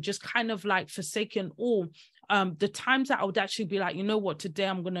that, and just kind of like forsaking all, the times that I would actually be like, you know what, today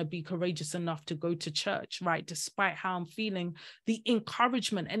I'm going to be courageous enough to go to church, right? Despite how I'm feeling, the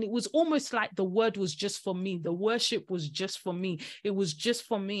encouragement. And it was almost like the word was just for me. The worship was just for me. It was just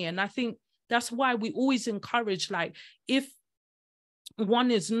for me. And I think that's why we always encourage, like, if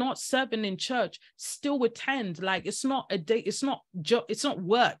one is not serving in church, still attend. Like, it's not a day, it's not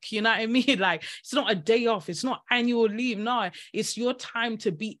work, you know what I mean? Like, it's not a day off, it's not annual leave. No, it's your time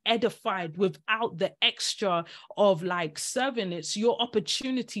to be edified without the extra of like serving. It's your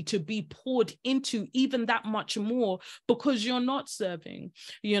opportunity to be poured into even that much more because you're not serving,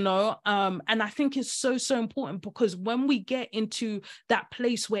 you know. And I think it's so important, because when we get into that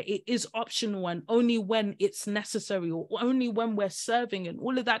place where it is optional and only when it's necessary, or only when we're serving and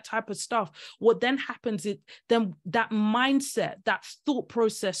all of that type of stuff, what then happens is then that mindset, that thought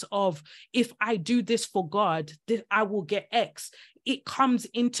process of, if I do this for God, I will get X, it comes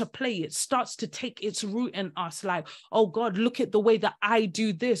into play. It starts to take its root in us, like, oh God, look at the way that I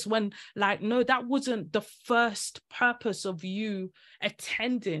do this, when, like, no, that wasn't the first purpose of you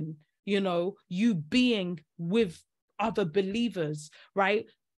attending, you know, you being with other believers, right?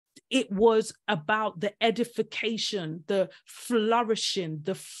 It was about the edification, the flourishing,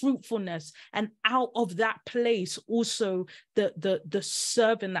 the fruitfulness, and out of that place also the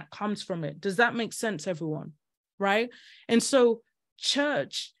serving that comes from it. Does that make sense, everyone? Right? And so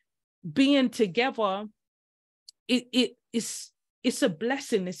church being together, it's a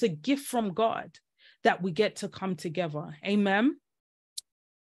blessing. It's a gift from God that we get to come together. Amen.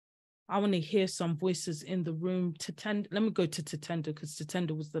 I want to hear some voices in the room. Let me go to Tatenda, because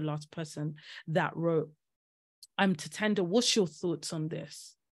Tatenda was the last person that wrote. Tatenda, what's your thoughts on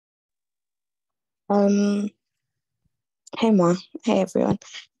this? Hey Ma, hey everyone.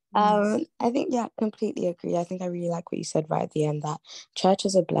 I think, yeah, completely agree. I think I really like what you said right at the end, that church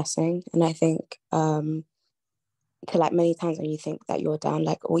is a blessing. And I think like many times when you think that you're down,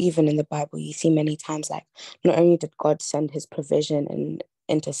 like, or even in the Bible, you see many times like not only did God send his provision and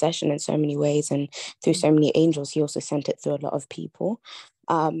intercession in so many ways and through so many angels, he also sent it through a lot of people.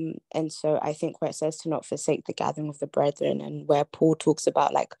 And so I think where it says to not forsake the gathering of the brethren, and where Paul talks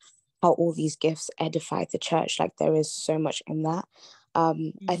about like how all these gifts edify the church, like there is so much in that.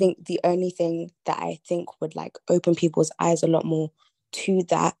 I think the only thing that I think would like open people's eyes a lot more to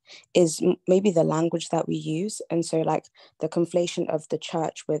that is maybe the language that we use. And so like the conflation of the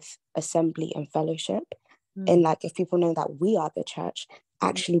church with assembly and fellowship, and like if people know that we are the church,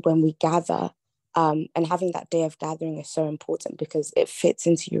 actually when we gather, and having that day of gathering is so important because it fits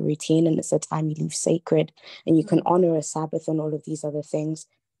into your routine, and it's a time you leave sacred, and you can honor a Sabbath and all of these other things.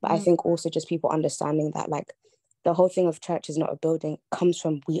 But I think also just people understanding that like the whole thing of church is not a building, comes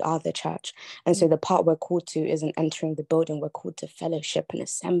from we are the church. And so the part we're called to isn't entering the building, we're called to fellowship and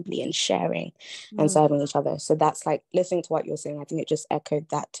assembly and sharing and serving each other. So that's like, listening to what you're saying, I think it just echoed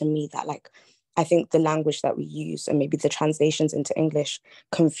that to me, that like, I think the language that we use and maybe the translations into English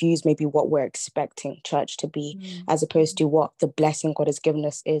confuse maybe what we're expecting church to be, as opposed to what the blessing God has given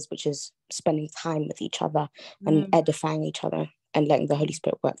us is, which is spending time with each other and edifying each other and letting the Holy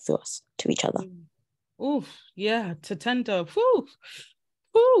Spirit work through us to each other. Oh, yeah, Tatenda. Whew.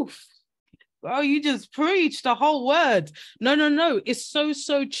 Whew. Oh, you just preached the whole word. No. It's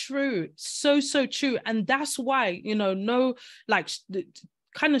so true. So true. And that's why, no, like,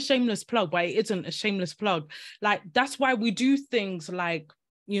 kind of shameless plug, but it isn't a shameless plug. Like, that's why we do things like,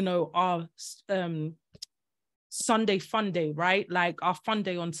 our Sunday fun day, right? Like our fun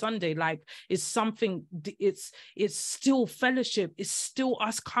day on Sunday, like it's something, it's still fellowship, it's still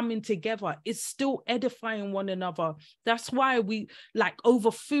us coming together, it's still edifying one another. That's why we like over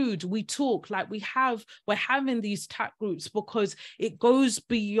food, we talk, like we're having these tap groups because it goes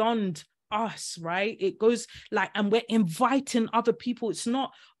beyond us, right? It goes like, and we're inviting other people. It's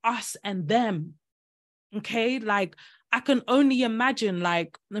not us and them. Okay, like I can only imagine,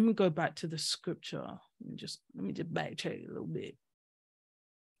 like, let me go back to the scripture. Let me just backtrack a little bit.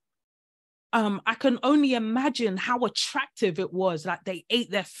 I can only imagine how attractive it was. Like they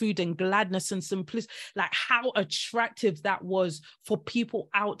ate their food in gladness and simplicity, like how attractive that was for people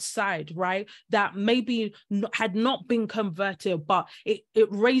outside, right? That maybe had not been converted, but it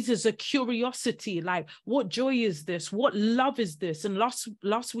raises a curiosity, like what joy is this? What love is this? And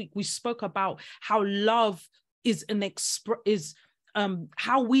last week we spoke about how love is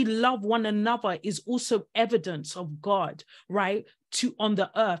how we love one another is also evidence of God, right? On the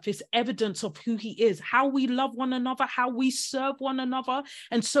earth, it's evidence of who he is, how we love one another, how we serve one another.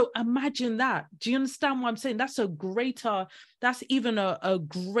 And so imagine that. Do you understand what I'm saying? That's even a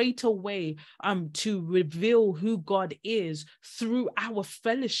greater way to reveal who God is through our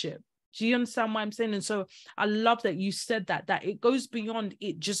fellowship. Do you understand what I'm saying? And so I love that you said that it goes beyond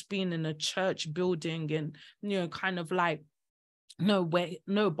it just being in a church building and, kind of like,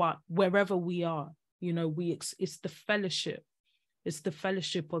 but wherever we are, it's the fellowship. It's the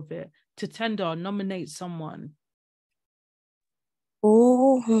fellowship of it. Tatenda, nominate someone.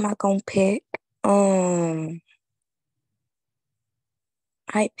 Oh, who am I gonna pick? I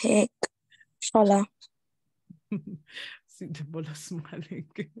pick Shola. See Debola smiling.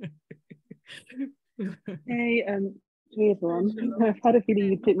 Hey, everyone. I've had a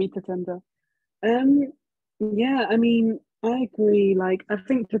feeling you'd pick me, Tatenda. Yeah, I mean, I agree. Like, I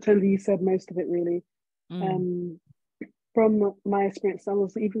think Tatenda, you said most of it really. From my experience, I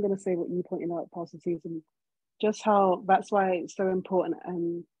was even going to say what you pointed out, Pastor Susan, just how that's why it's so important.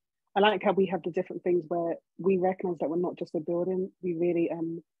 And I like how we have the different things where we recognize that we're not just a building. We really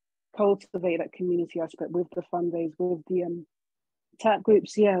cultivate that community aspect with the fun days, with the tap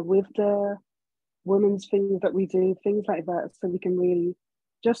groups, with the women's things that we do, things like that, so we can really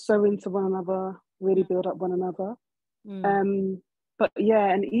just sow into one another, really build up one another. But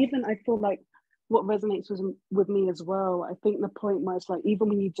yeah, and even I feel like what resonates with me as well, I think the point where it's like, even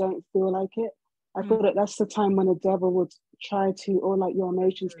when you don't feel like it, I feel that that's the time when the devil would try to, or like your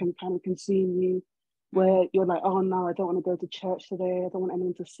emotions can kind of consume you, where you're like, oh no, I don't want to go to church today, I don't want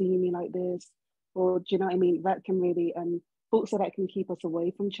anyone to see me like this, or do you know what I mean? That can really also that can keep us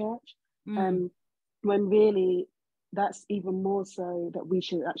away from church. When really that's even more so that we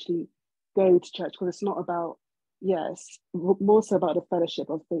should actually go to church, because it's not about, yes, more so about the fellowship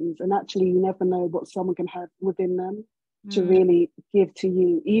of things. And actually, you never know what someone can have within them to really give to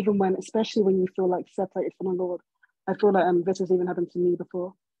you, even when, especially when you feel like separated from the Lord. I feel like this has even happened to me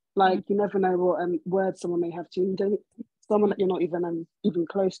before. Like, you never know what words someone may have to you. You don't, someone that you're not even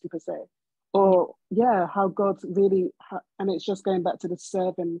close to per se. Or how God's really, and it's just going back to the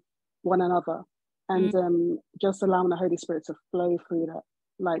serving one another, and just allowing the Holy Spirit to flow through that,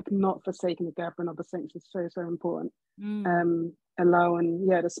 like not forsaking the gathering of the saints is so, so important. Allowing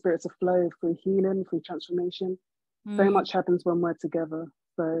the Spirit to flow through healing, through transformation. So much happens when we're together.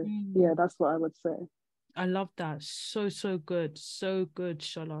 So that's what I would say. I love that. So good. So good,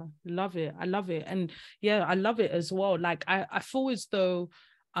 Shola. Love it. I love it. And I love it as well. Like I feel as though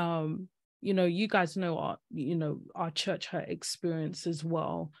you guys know our church hurt experience as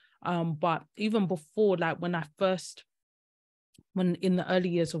well. But even before, like when in the early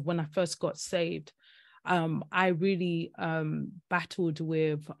years of when I first got saved, I really battled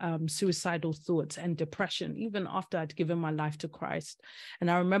with suicidal thoughts and depression, even after I'd given my life to Christ. And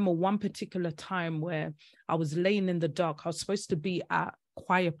I remember one particular time where I was laying in the dark. I was supposed to be at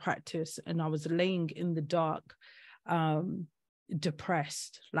choir practice, and I was laying in the dark,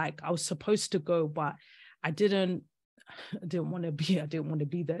 depressed. Like I was supposed to go, but I didn't want to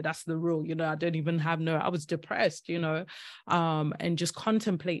be there. That's the rule, I don't even I was depressed, and just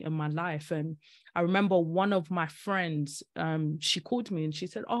contemplating my life. And I remember one of my friends, she called me and she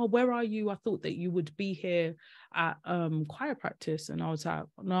said, "Oh, where are you? I thought that you would be here at choir practice." And I was like,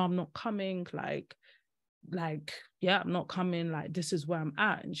 "No, I'm not coming. I'm not coming. Like, this is where I'm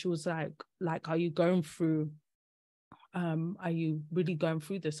at." And she was like, "Are you going through are you really going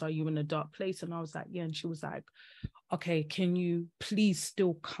through this? Are you in a dark place?" And I was like, "Yeah." And she was like, "Okay, can you please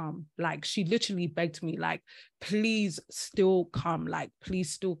still come?" Like, she literally begged me, like, "Please still come. Like,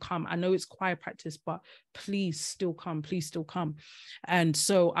 please still come. I know it's choir practice, but please still come. Please still come." And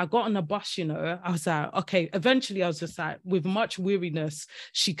so I got on a bus, I was like, okay, eventually I was just like, with much weariness,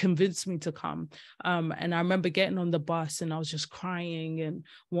 she convinced me to come. And I remember getting on the bus and I was just crying and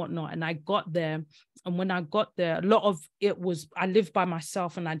whatnot. And I got there. And when I got there, a lot of it was, I lived by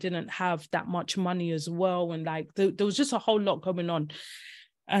myself and I didn't have that much money as well. And like, there was just a whole lot going on.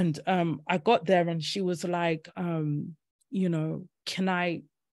 And I got there and she was like,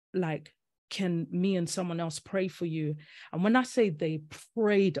 can me and someone else pray for you? And when I say they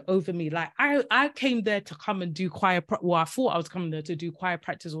prayed over me, like I came there to come and do choir. I thought I was coming there to do choir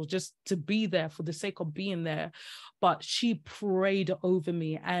practice or just to be there for the sake of being there. But she prayed over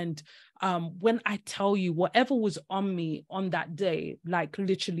me. And when I tell you, whatever was on me on that day, like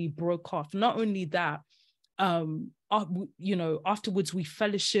literally broke off. Not only that, afterwards we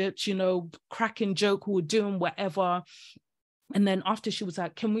fellowshipped, cracking joke, we were doing whatever. And then after, she was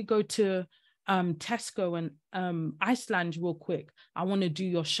like, "Can we go to Tesco and Iceland real quick? I want to do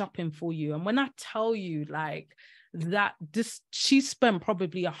your shopping for you." And when I tell you, like, that she spent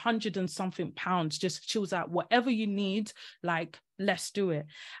probably 100 and something pounds, she was like, "Whatever you need, like, let's do it."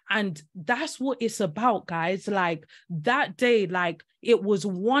 And that's what it's about, guys. Like, that day, like, it was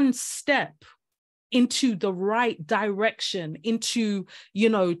one step into the right direction, into,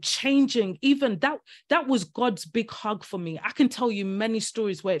 changing. Even that was God's big hug for me. I can tell you many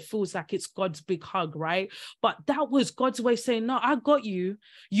stories where it feels like it's God's big hug, right? But that was God's way of saying, "No, I got you.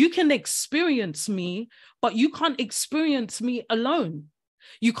 You can experience me, but you can't experience me alone.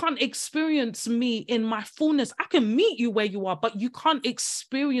 You can't experience me in my fullness. I can meet you where you are, but you can't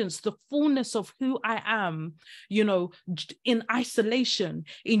experience the fullness of who I am, in isolation,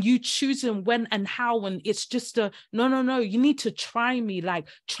 in you choosing when and how. And it's just no, you need to try me, like,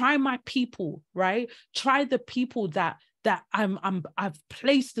 try my people, right? Try the people that I've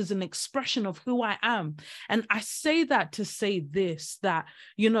placed as an expression of who I am." And I say that to say this, that,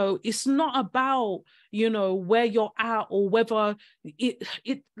 it's not about, where you're at or whether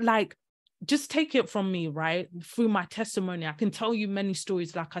it like, just take it from me, right? Through my testimony, I can tell you many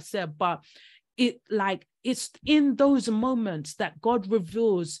stories, like I said, but it's in those moments that God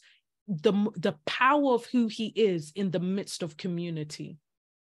reveals the power of who he is in the midst of community.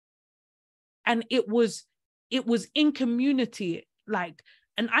 And it was in community, like,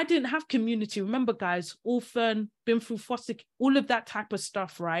 and I didn't have community. Remember, guys, orphan, been through foster, all of that type of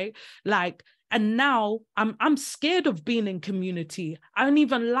stuff, right? Like, And now I'm scared of being in community. I don't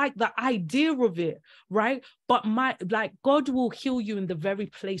even like the idea of it, right? But God will heal you in the very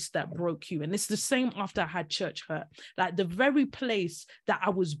place that broke you. And it's the same after I had church hurt. Like the very place that I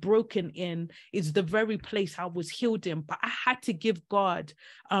was broken in is the very place I was healed in. But I had to give God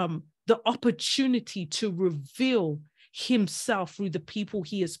the opportunity to reveal himself through the people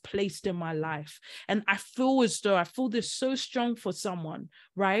he has placed in my life. And I feel this so strong for someone,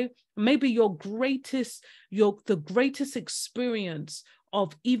 right? Maybe the greatest experience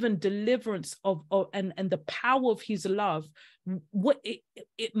of even deliverance and the power of his love,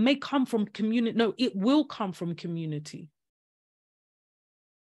 it may come from community. No, it will come from community.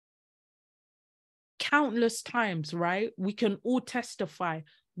 Countless times, right? We can all testify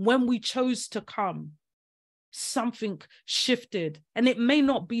when we chose to come, something shifted. And it may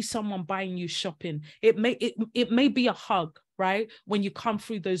not be someone buying you shopping. It may be a hug, right? When you come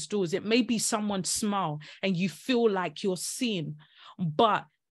through those doors, it may be someone's smile and you feel like you're seen. But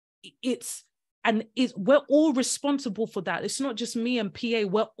we're all responsible for that. It's not just me and PA.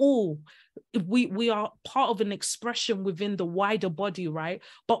 We are part of an expression within the wider body, right?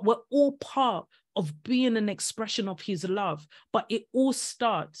 But we're all part of being an expression of his love. But it all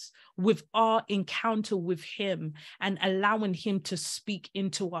starts with our encounter with him and allowing him to speak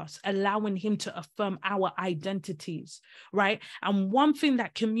into us, allowing him to affirm our identities, right? And one thing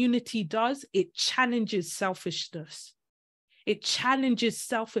that community does, it challenges selfishness. It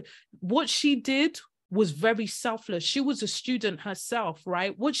challenges what she did was very selfless. She was a student herself,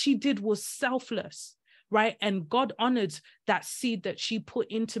 right? What she did was selfless, right? And God honored that seed that she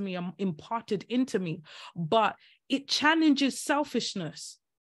put into me and imparted into me. But it challenges selfishness.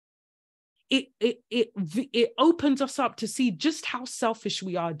 It opens us up to see just how selfish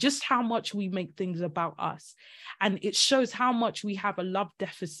we are, just how much we make things about us. And it shows how much we have a love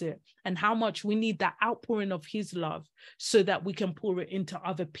deficit and how much we need that outpouring of his love so that we can pour it into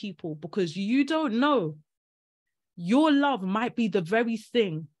other people. Because you don't know, your love might be the very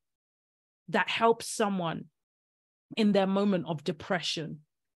thing that helps someone in their moment of depression.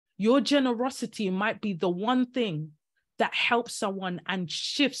 Your generosity might be the one thing that helps someone and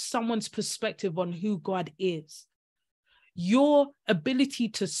shifts someone's perspective on who God is. Your ability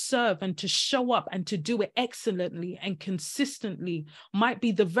to serve and to show up and to do it excellently and consistently might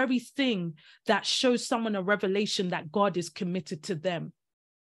be the very thing that shows someone a revelation that God is committed to them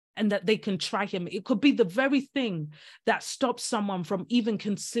and that they can try him. It could be the very thing that stops someone from even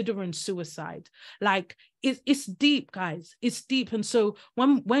considering suicide. Like it's deep, guys. It's deep. And so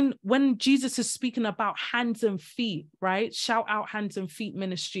when Jesus is speaking about hands and feet, right? Shout out hands and feet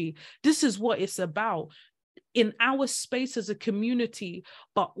ministry. This is what it's about in our space as a community,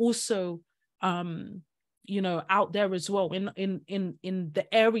 but also out there as well in the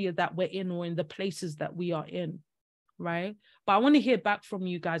area that we're in or in the places that we are in. Right. But I want to hear back from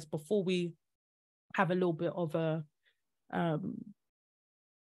you guys before we have a little bit of a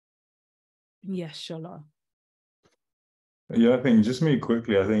yes, Shola. Yeah, I think just me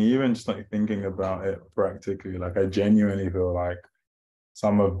quickly, I think even just like thinking about it practically, like I genuinely feel like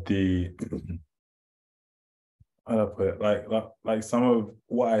some of the like some of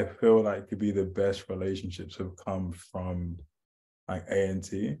what I feel like could be the best relationships have come from like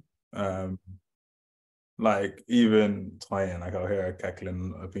A&T. Like even Tyan, like I'll hear her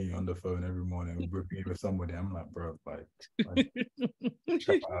cackling opinion on the phone every morning, ripping with somebody. I'm like, bro, like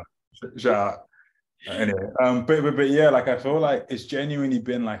shut up. Anyway, but yeah, like I feel like it's genuinely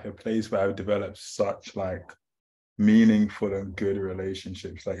been like a place where I've developed such like meaningful and good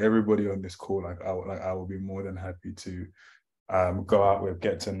relationships. Like everybody on this call, I will be more than happy to go out with,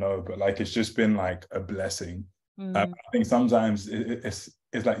 get to know. But like it's just been like a blessing. I think sometimes it's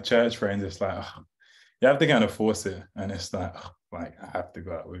like church friends. It's like you have to kind of force it, and it's like I have to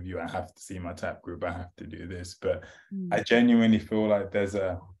go out with you. I have to see my tap group. I have to do this. But I genuinely feel like there's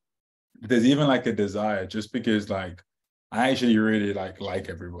even like a desire, just because like I actually really like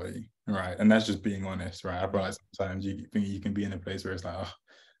everybody, right? And that's just being honest, right? I feel like sometimes you think you can be in a place where it's like, oh,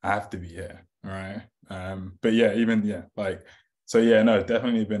 I have to be here, right? But yeah, so yeah, no,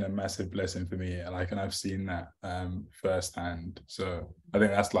 definitely been a massive blessing for me, like, and I've seen that firsthand. So I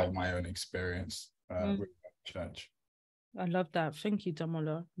think that's like my own experience with church. I love that. Thank you,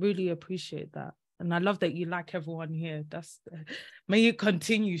 Damola. Really appreciate that. And I love that you like everyone here. May you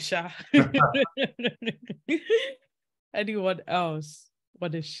continue, Sha. Anyone else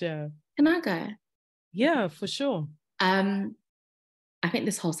want to share? Can I go? Yeah, for sure. I think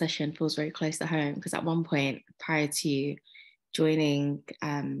this whole session feels very close to home, because at one point prior to joining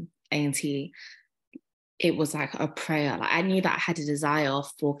A&T, it was like a prayer. Like I knew that I had a desire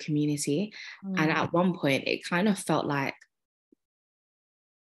for community. And at one point it kind of felt like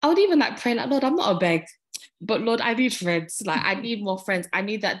I would even like pray like, Lord, I'm not a beg, but Lord, I need friends. Like I need more friends. I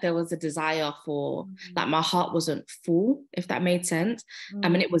knew that there was a desire for, like my heart wasn't full, if that made sense. I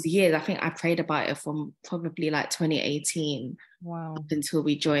mean, it was years. I think I prayed about it from probably like 2018. Wow. Up until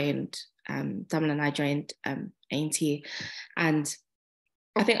we joined, Damon and I joined A&T. And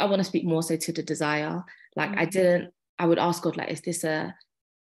I think I want to speak more so to the desire. Like I would ask God, like, is this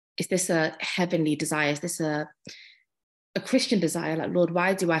a heavenly desire? Is this a Christian desire? Like, Lord,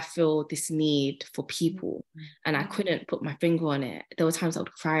 why do I feel this need for people? And I couldn't put my finger on it. There were times I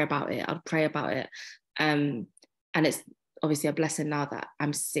would cry about it. I'd pray about it. And it's obviously a blessing now that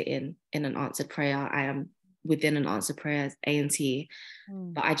I'm sitting in an answered prayer. I am within an answered prayer as A&T.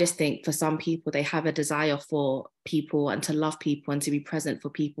 But I just think for some people, they have a desire for people and to love people and to be present for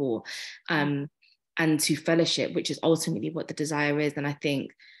people, and to fellowship, which is ultimately what the desire is. And I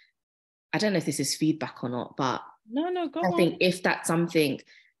think, I don't know if this is feedback or not, but no, go on. I think if that's something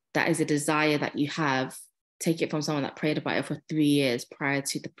that is a desire that you have, take it from someone that prayed about it for 3 years prior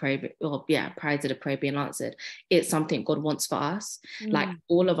to the prayer being answered. It's something God wants for us. Like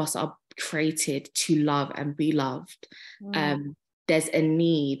all of us are created to love and be loved. There's a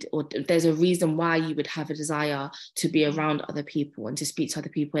need, or there's a reason why you would have a desire to be around other people and to speak to other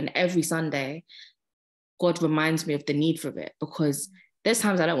people. And every Sunday, God reminds me of the need for it, because there's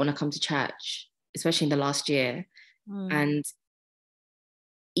times I don't want to come to church, especially in the last year. And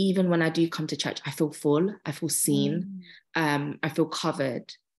even when I do come to church, I feel full, I feel seen, I feel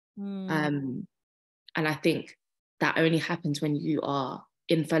covered. And I think that only happens when you are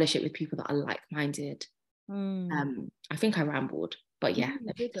in fellowship with people that are like-minded. I think I rambled, but yeah.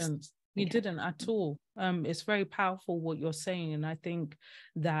 You didn't at all. It's very powerful what you're saying. And I think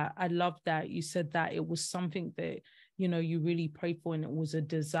that I love that you said that it was something that, you know, you really prayed for, and it was a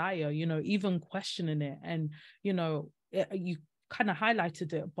desire, you know, even questioning it. And, you know, you kind of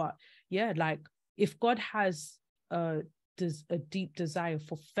highlighted it, but yeah, like if God has a deep desire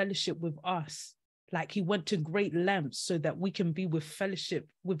for fellowship with us, like he went to great lengths so that we can be with fellowship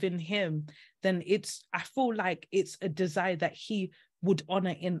within him, then I feel like it's a desire that he would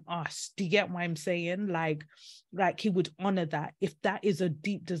honor in us. Do you get what I'm saying? Like he would honor that. If that is a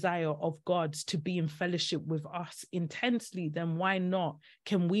deep desire of God's to be in fellowship with us intensely, then why not?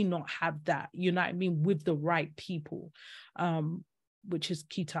 Can we not have that? You know what I mean? With the right people, which is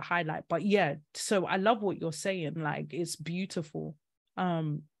key to highlight. But yeah, so I love what you're saying. Like it's beautiful.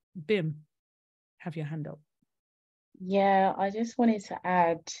 Bim, have your hand up. Yeah, I just wanted to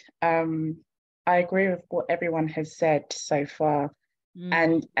add, I agree with what everyone has said so far.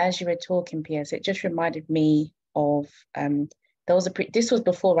 And as you were talking, Piers, it just reminded me of, this was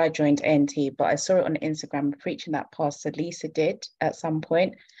before I joined A&T, but I saw it on Instagram, preaching that Pastor Lisa did at some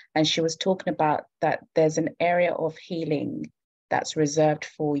point. And she was talking about that there's an area of healing that's reserved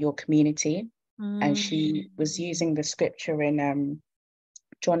for your community. And she was using the scripture in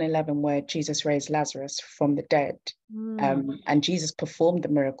John 11, where Jesus raised Lazarus from the dead. And Jesus performed the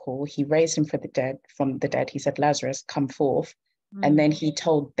miracle. He raised him from the dead. He said, Lazarus, come forth. And then he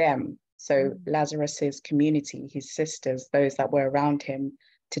told them, so Lazarus's community, his sisters, those that were around him,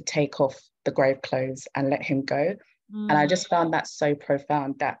 to take off the grave clothes and let him go. And I just found that so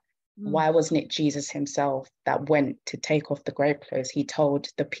profound, that why wasn't it Jesus himself that went to take off the grave clothes? He told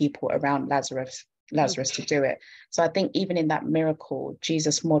the people around Lazarus to do it. So I think even in that miracle,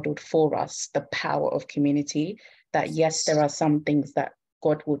 Jesus modeled for us the power of community, that yes, there are some things that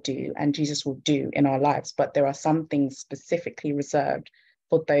God will do and Jesus will do in our lives, but there are some things specifically reserved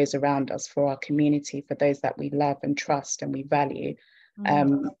for those around us, for our community, for those that we love and trust and we value.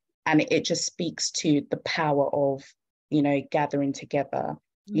 And it just speaks to the power of, you know, gathering together.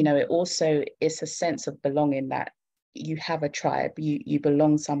 You know, it's a sense of belonging, that you have a tribe, you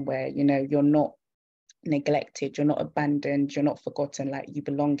belong somewhere, you know, you're not neglected, you're not abandoned, you're not forgotten, like you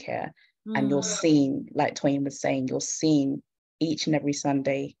belong here. And you're seen, like Twain was saying, you're seen each and every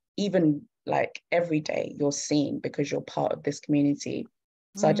Sunday, even like every day, you're seen because you're part of this community.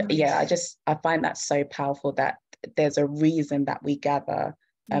 So I find that so powerful, that there's a reason that we gather,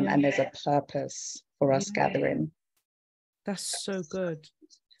 and there's a purpose for us gathering. That's so good.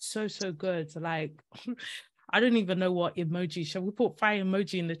 So good. Like I don't even know what emoji. Shall we put fire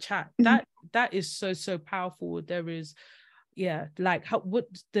emoji in the chat? That is so powerful. There is, like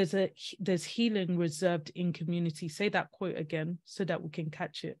there's healing reserved in community. Say that quote again so that we can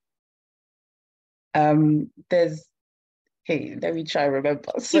catch it. Let me try and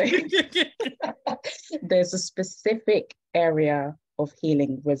remember. So there's a specific area of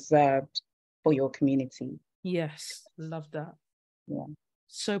healing reserved for your community. Yes, love that. Yeah.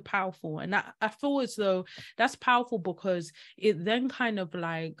 So powerful. And I feel as though that's powerful because it then kind of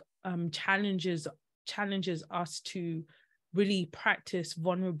like challenges us to really practice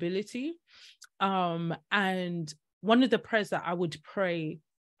vulnerability. And one of the prayers that I would pray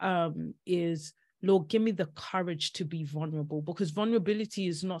is, Lord, give me the courage to be vulnerable, because vulnerability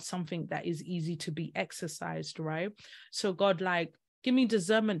is not something that is easy to be exercised, right? So God, like, give me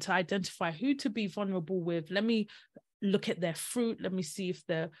discernment to identify who to be vulnerable with. Let me look at their fruit. Let me see if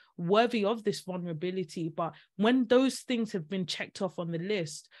they're worthy of this vulnerability. But when those things have been checked off on the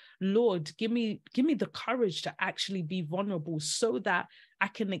list, Lord, give me the courage to actually be vulnerable so that I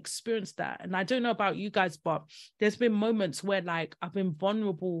can experience that. And I don't know about you guys, but there's been moments where like I've been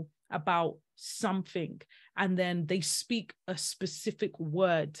vulnerable about something, and then they speak a specific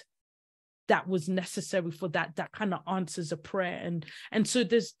word that was necessary for that kind of answers a prayer. And so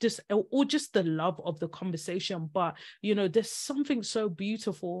there's just, or just the love of the conversation. But, you know, there's something so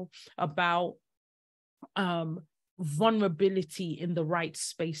beautiful about vulnerability in the right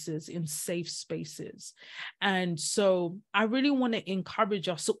spaces, in safe spaces. And so I really want to encourage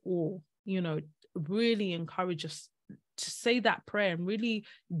us all, you know, really encourage us to say that prayer and really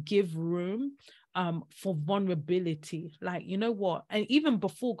give room for vulnerability. Like, you know what, and even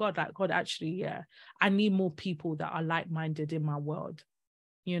before God, like, God, actually, yeah, I need more people that are like-minded in my world.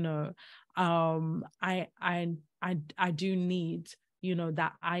 You know, I do need, you know,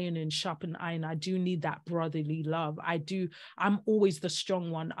 that iron and sharpen iron. I do need that brotherly love. I'm always the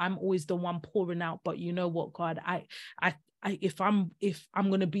strong one. I'm always the one pouring out. But you know what, God, if I'm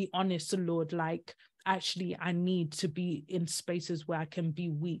going to be honest, Lord, like, actually, I need to be in spaces where I can be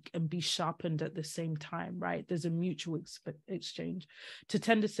weak and be sharpened at the same time, right? There's a mutual exchange.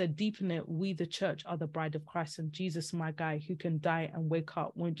 Tatenda said, deep in it, we, the church, are the bride of Christ, and Jesus, my guy, who can die and wake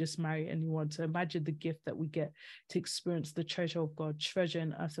up, won't just marry anyone. So imagine the gift that we get to experience the treasure of God, treasure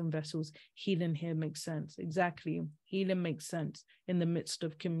in earthen vessels. Healing here makes sense. Exactly. Healing makes sense in the midst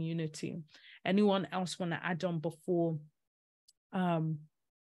of community. Anyone else want to add on before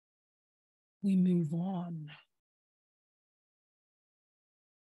we move on?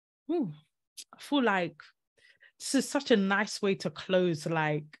 Ooh, I feel like this is such a nice way to close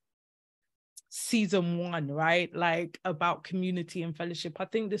like season 1, right? Like, about community and fellowship. I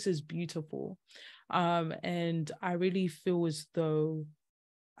think this is beautiful. And I really feel as though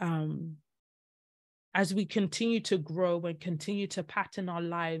as we continue to grow and continue to pattern our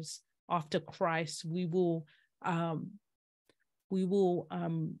lives after Christ, we will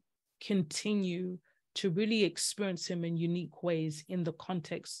continue to really experience him in unique ways in the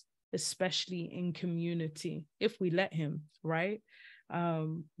context, especially in community, if we let him, right?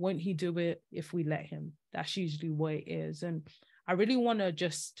 Won't he do it if we let him? That's usually what it is. And I really want to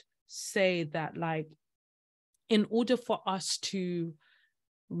just say that, like, in order for us to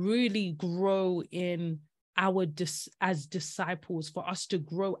really grow in as disciples, for us to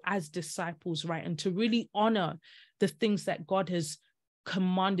grow as disciples, right, and to really honor the things that God has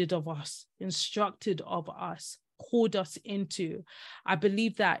commanded of us, instructed of us, called us into, I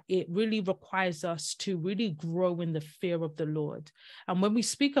believe that it really requires us to really grow in the fear of the Lord. And when we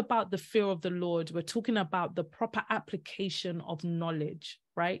speak about the fear of the Lord, we're talking about the proper application of knowledge,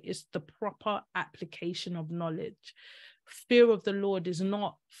 right? It's the proper application of knowledge. Fear of the Lord is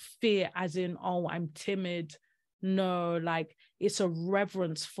not fear as in, oh, I'm timid. No, like, it's a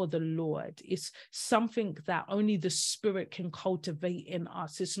reverence for the Lord. It's something that only the Spirit can cultivate in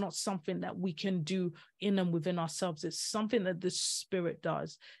us. It's not something that we can do in and within ourselves. It's something that the Spirit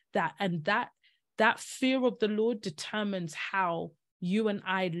does. That fear of the Lord determines how you and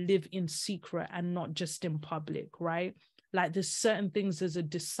I live in secret and not just in public, right? Like, there's certain things as a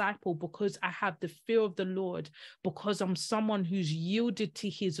disciple, because I have the fear of the Lord, because I'm someone who's yielded to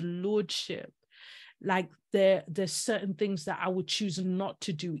his lordship. Like, there's certain things that I would choose not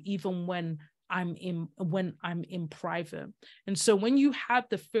to do, even when I'm in private. And so when you have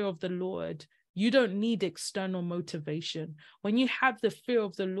the fear of the Lord, you don't need external motivation. When you have the fear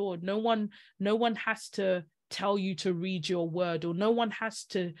of the Lord, no one has to tell you to read your word, or no one has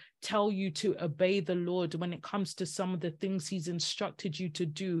to tell you to obey the Lord when it comes to some of the things he's instructed you to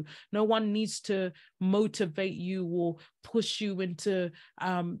do. No one needs to motivate you or push you into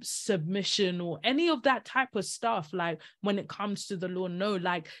submission or any of that type of stuff. Like, when it comes to the Lord, no,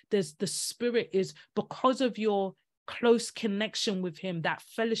 like, there's the Spirit is, because of your close connection with him, that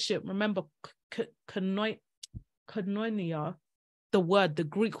fellowship. Remember, koinonia, the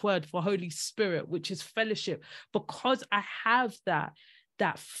Greek word for Holy Spirit, which is fellowship. Because I have that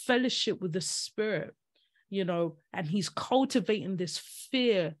fellowship with the Spirit, you know, and he's cultivating this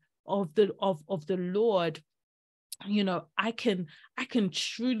fear of the Lord, you know, I can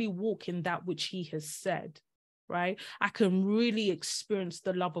truly walk in that which he has said, right? I can really experience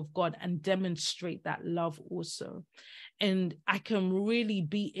the love of God and demonstrate that love also. And I can really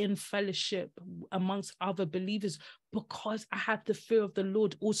be in fellowship amongst other believers because I have the fear of the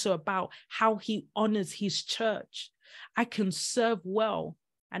Lord also about how he honors his church. I can serve well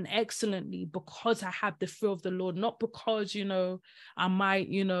and excellently because I have the fear of the Lord, not because, you know, I might,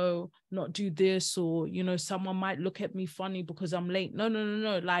 you know, not do this, or, you know, someone might look at me funny because I'm late. No.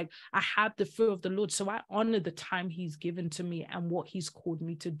 Like, I have the fear of the Lord. So I honor the time he's given to me and what he's called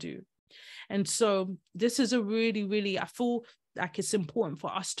me to do. And so this is a really, really, I feel like it's important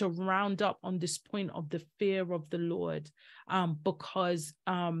for us to round up on this point of the fear of the Lord, because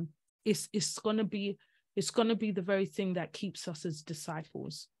it's going to be the very thing that keeps us as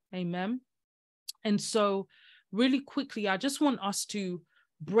disciples. Amen. And so really quickly, I just want us to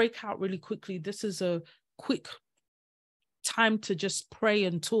break out really quickly. This is a quick time to just pray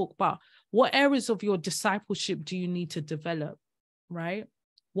and talk about what areas of your discipleship do you need to develop, right?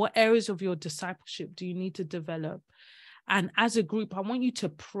 What areas of your discipleship do you need to develop? And as a group, I want you to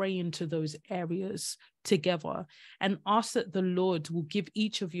pray into those areas together and ask that the Lord will give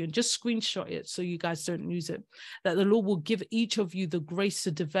each of you, and just screenshot it so you guys don't lose it, that the Lord will give each of you the grace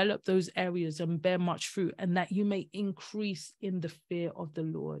to develop those areas and bear much fruit, and that you may increase in the fear of the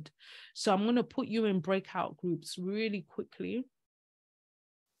Lord. So I'm going to put you in breakout groups really quickly.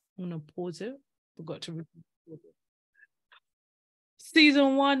 I'm going to pause it. Forgot to record it.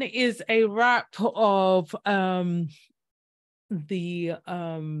 Season 1 is a wrap of the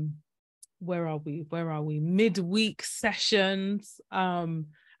where are we midweek sessions.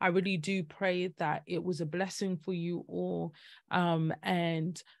 I really do pray that it was a blessing for you all,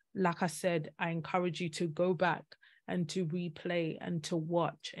 and like I said, I encourage you to go back and to replay and to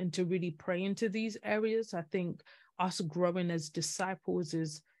watch and to really pray into these areas. I think us growing as disciples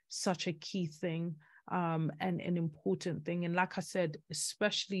is such a key thing, and an important thing. And like I said,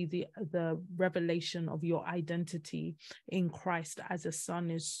 especially the revelation of your identity in Christ as a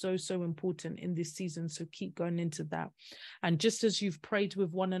son is so important in this season. So keep going into that. And just as you've prayed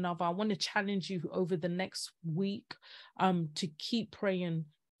with one another, I want to challenge you over the next week to keep praying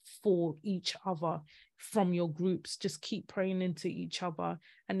for each other from your groups. Just keep praying into each other.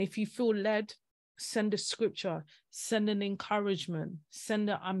 And if you feel led, send a scripture, send an encouragement, send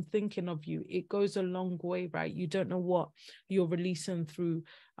a I'm thinking of you. It goes a long way, right? You don't know what you're releasing through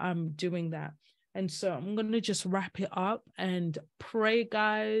doing that. And so I'm going to just wrap it up and pray,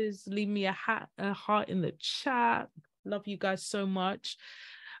 guys. Leave me a heart in the chat. Love you guys so much.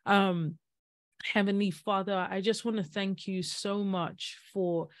 Heavenly Father, I just want to thank you so much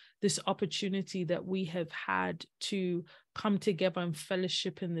for this opportunity that we have had to come together and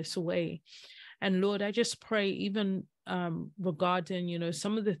fellowship in this way. And Lord, I just pray even regarding, you know,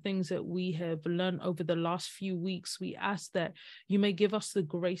 some of the things that we have learned over the last few weeks, we ask that you may give us the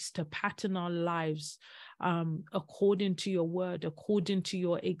grace to pattern our lives according to your word, according to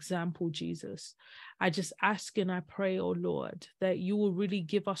your example, Jesus. I just ask and I pray, oh Lord, that you will really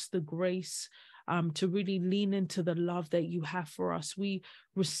give us the grace to really lean into the love that you have for us. We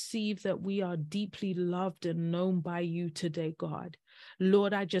receive that we are deeply loved and known by you today, God.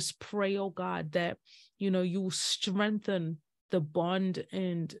 Lord, I just pray, oh God, that, you know, you will strengthen the bond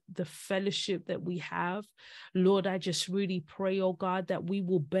and the fellowship that we have. Lord, I just really pray, oh God, that we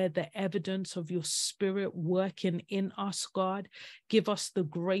will bear the evidence of your spirit working in us, God. Give us the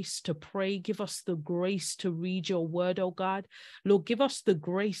grace to pray. Give us the grace to read your word, oh God. Lord, give us the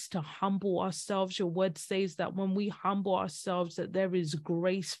grace to humble ourselves. Your word says that when we humble ourselves, that there is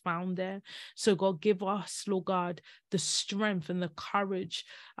grace found there. So God, give us, Lord God, the strength and the courage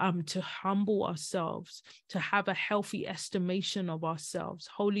to humble ourselves, to have a healthy estimation of ourselves.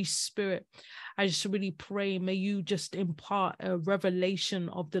 Holy Spirit, I just really pray, may you just impart a revelation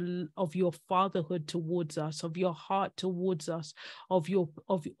of your fatherhood towards us, of your heart towards us, of your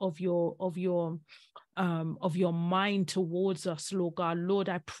mind towards us, Lord God. Lord,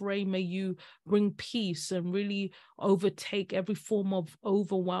 I pray, may you bring peace and really overtake every form of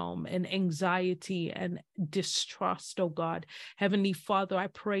overwhelm and anxiety and distrust, oh God. Heavenly Father, I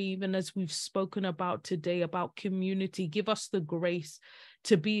pray, even as we've spoken about today, about community, give us the grace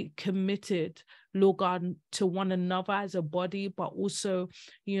to be committed, Lord God, to one another as a body, but also,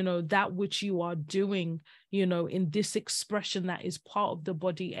 that which you are doing, in this expression that is part of the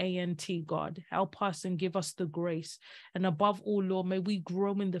body, ANT, God. Help us and give us the grace. And above all, Lord, may we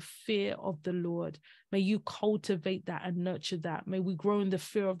grow in the fear of the Lord. May you cultivate that and nurture that. May we grow in the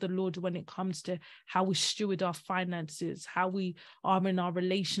fear of the Lord when it comes to how we steward our finances, how we are in our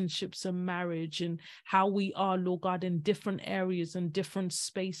relationships and marriage, and how we are, Lord God, in different areas and different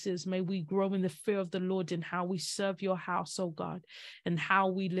spaces. May we grow in the fear of the Lord in how we serve your house, oh God, and how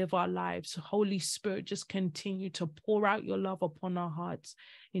we live our lives. Holy Spirit, just continue to pour out your love upon our hearts.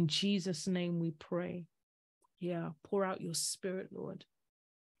 In Jesus' name we pray. Yeah, pour out your Spirit, Lord.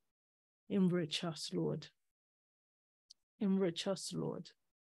 Enrich us, Lord. Enrich us, Lord.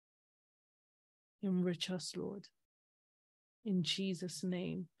 Enrich us, Lord. In Jesus'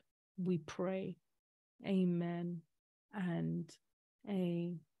 name we pray. Amen and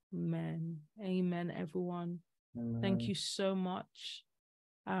amen. Amen, everyone. Amen. Thank you so much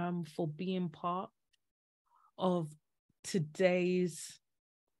for being part of today's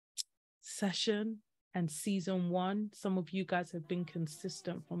session and season 1. Some of you guys have been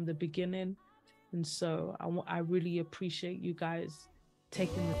consistent from the beginning, and so I really appreciate you guys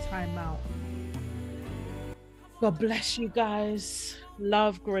taking the time out. God bless you guys.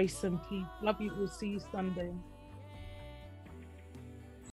 Love, grace, and peace. Love you. We'll see you Sunday.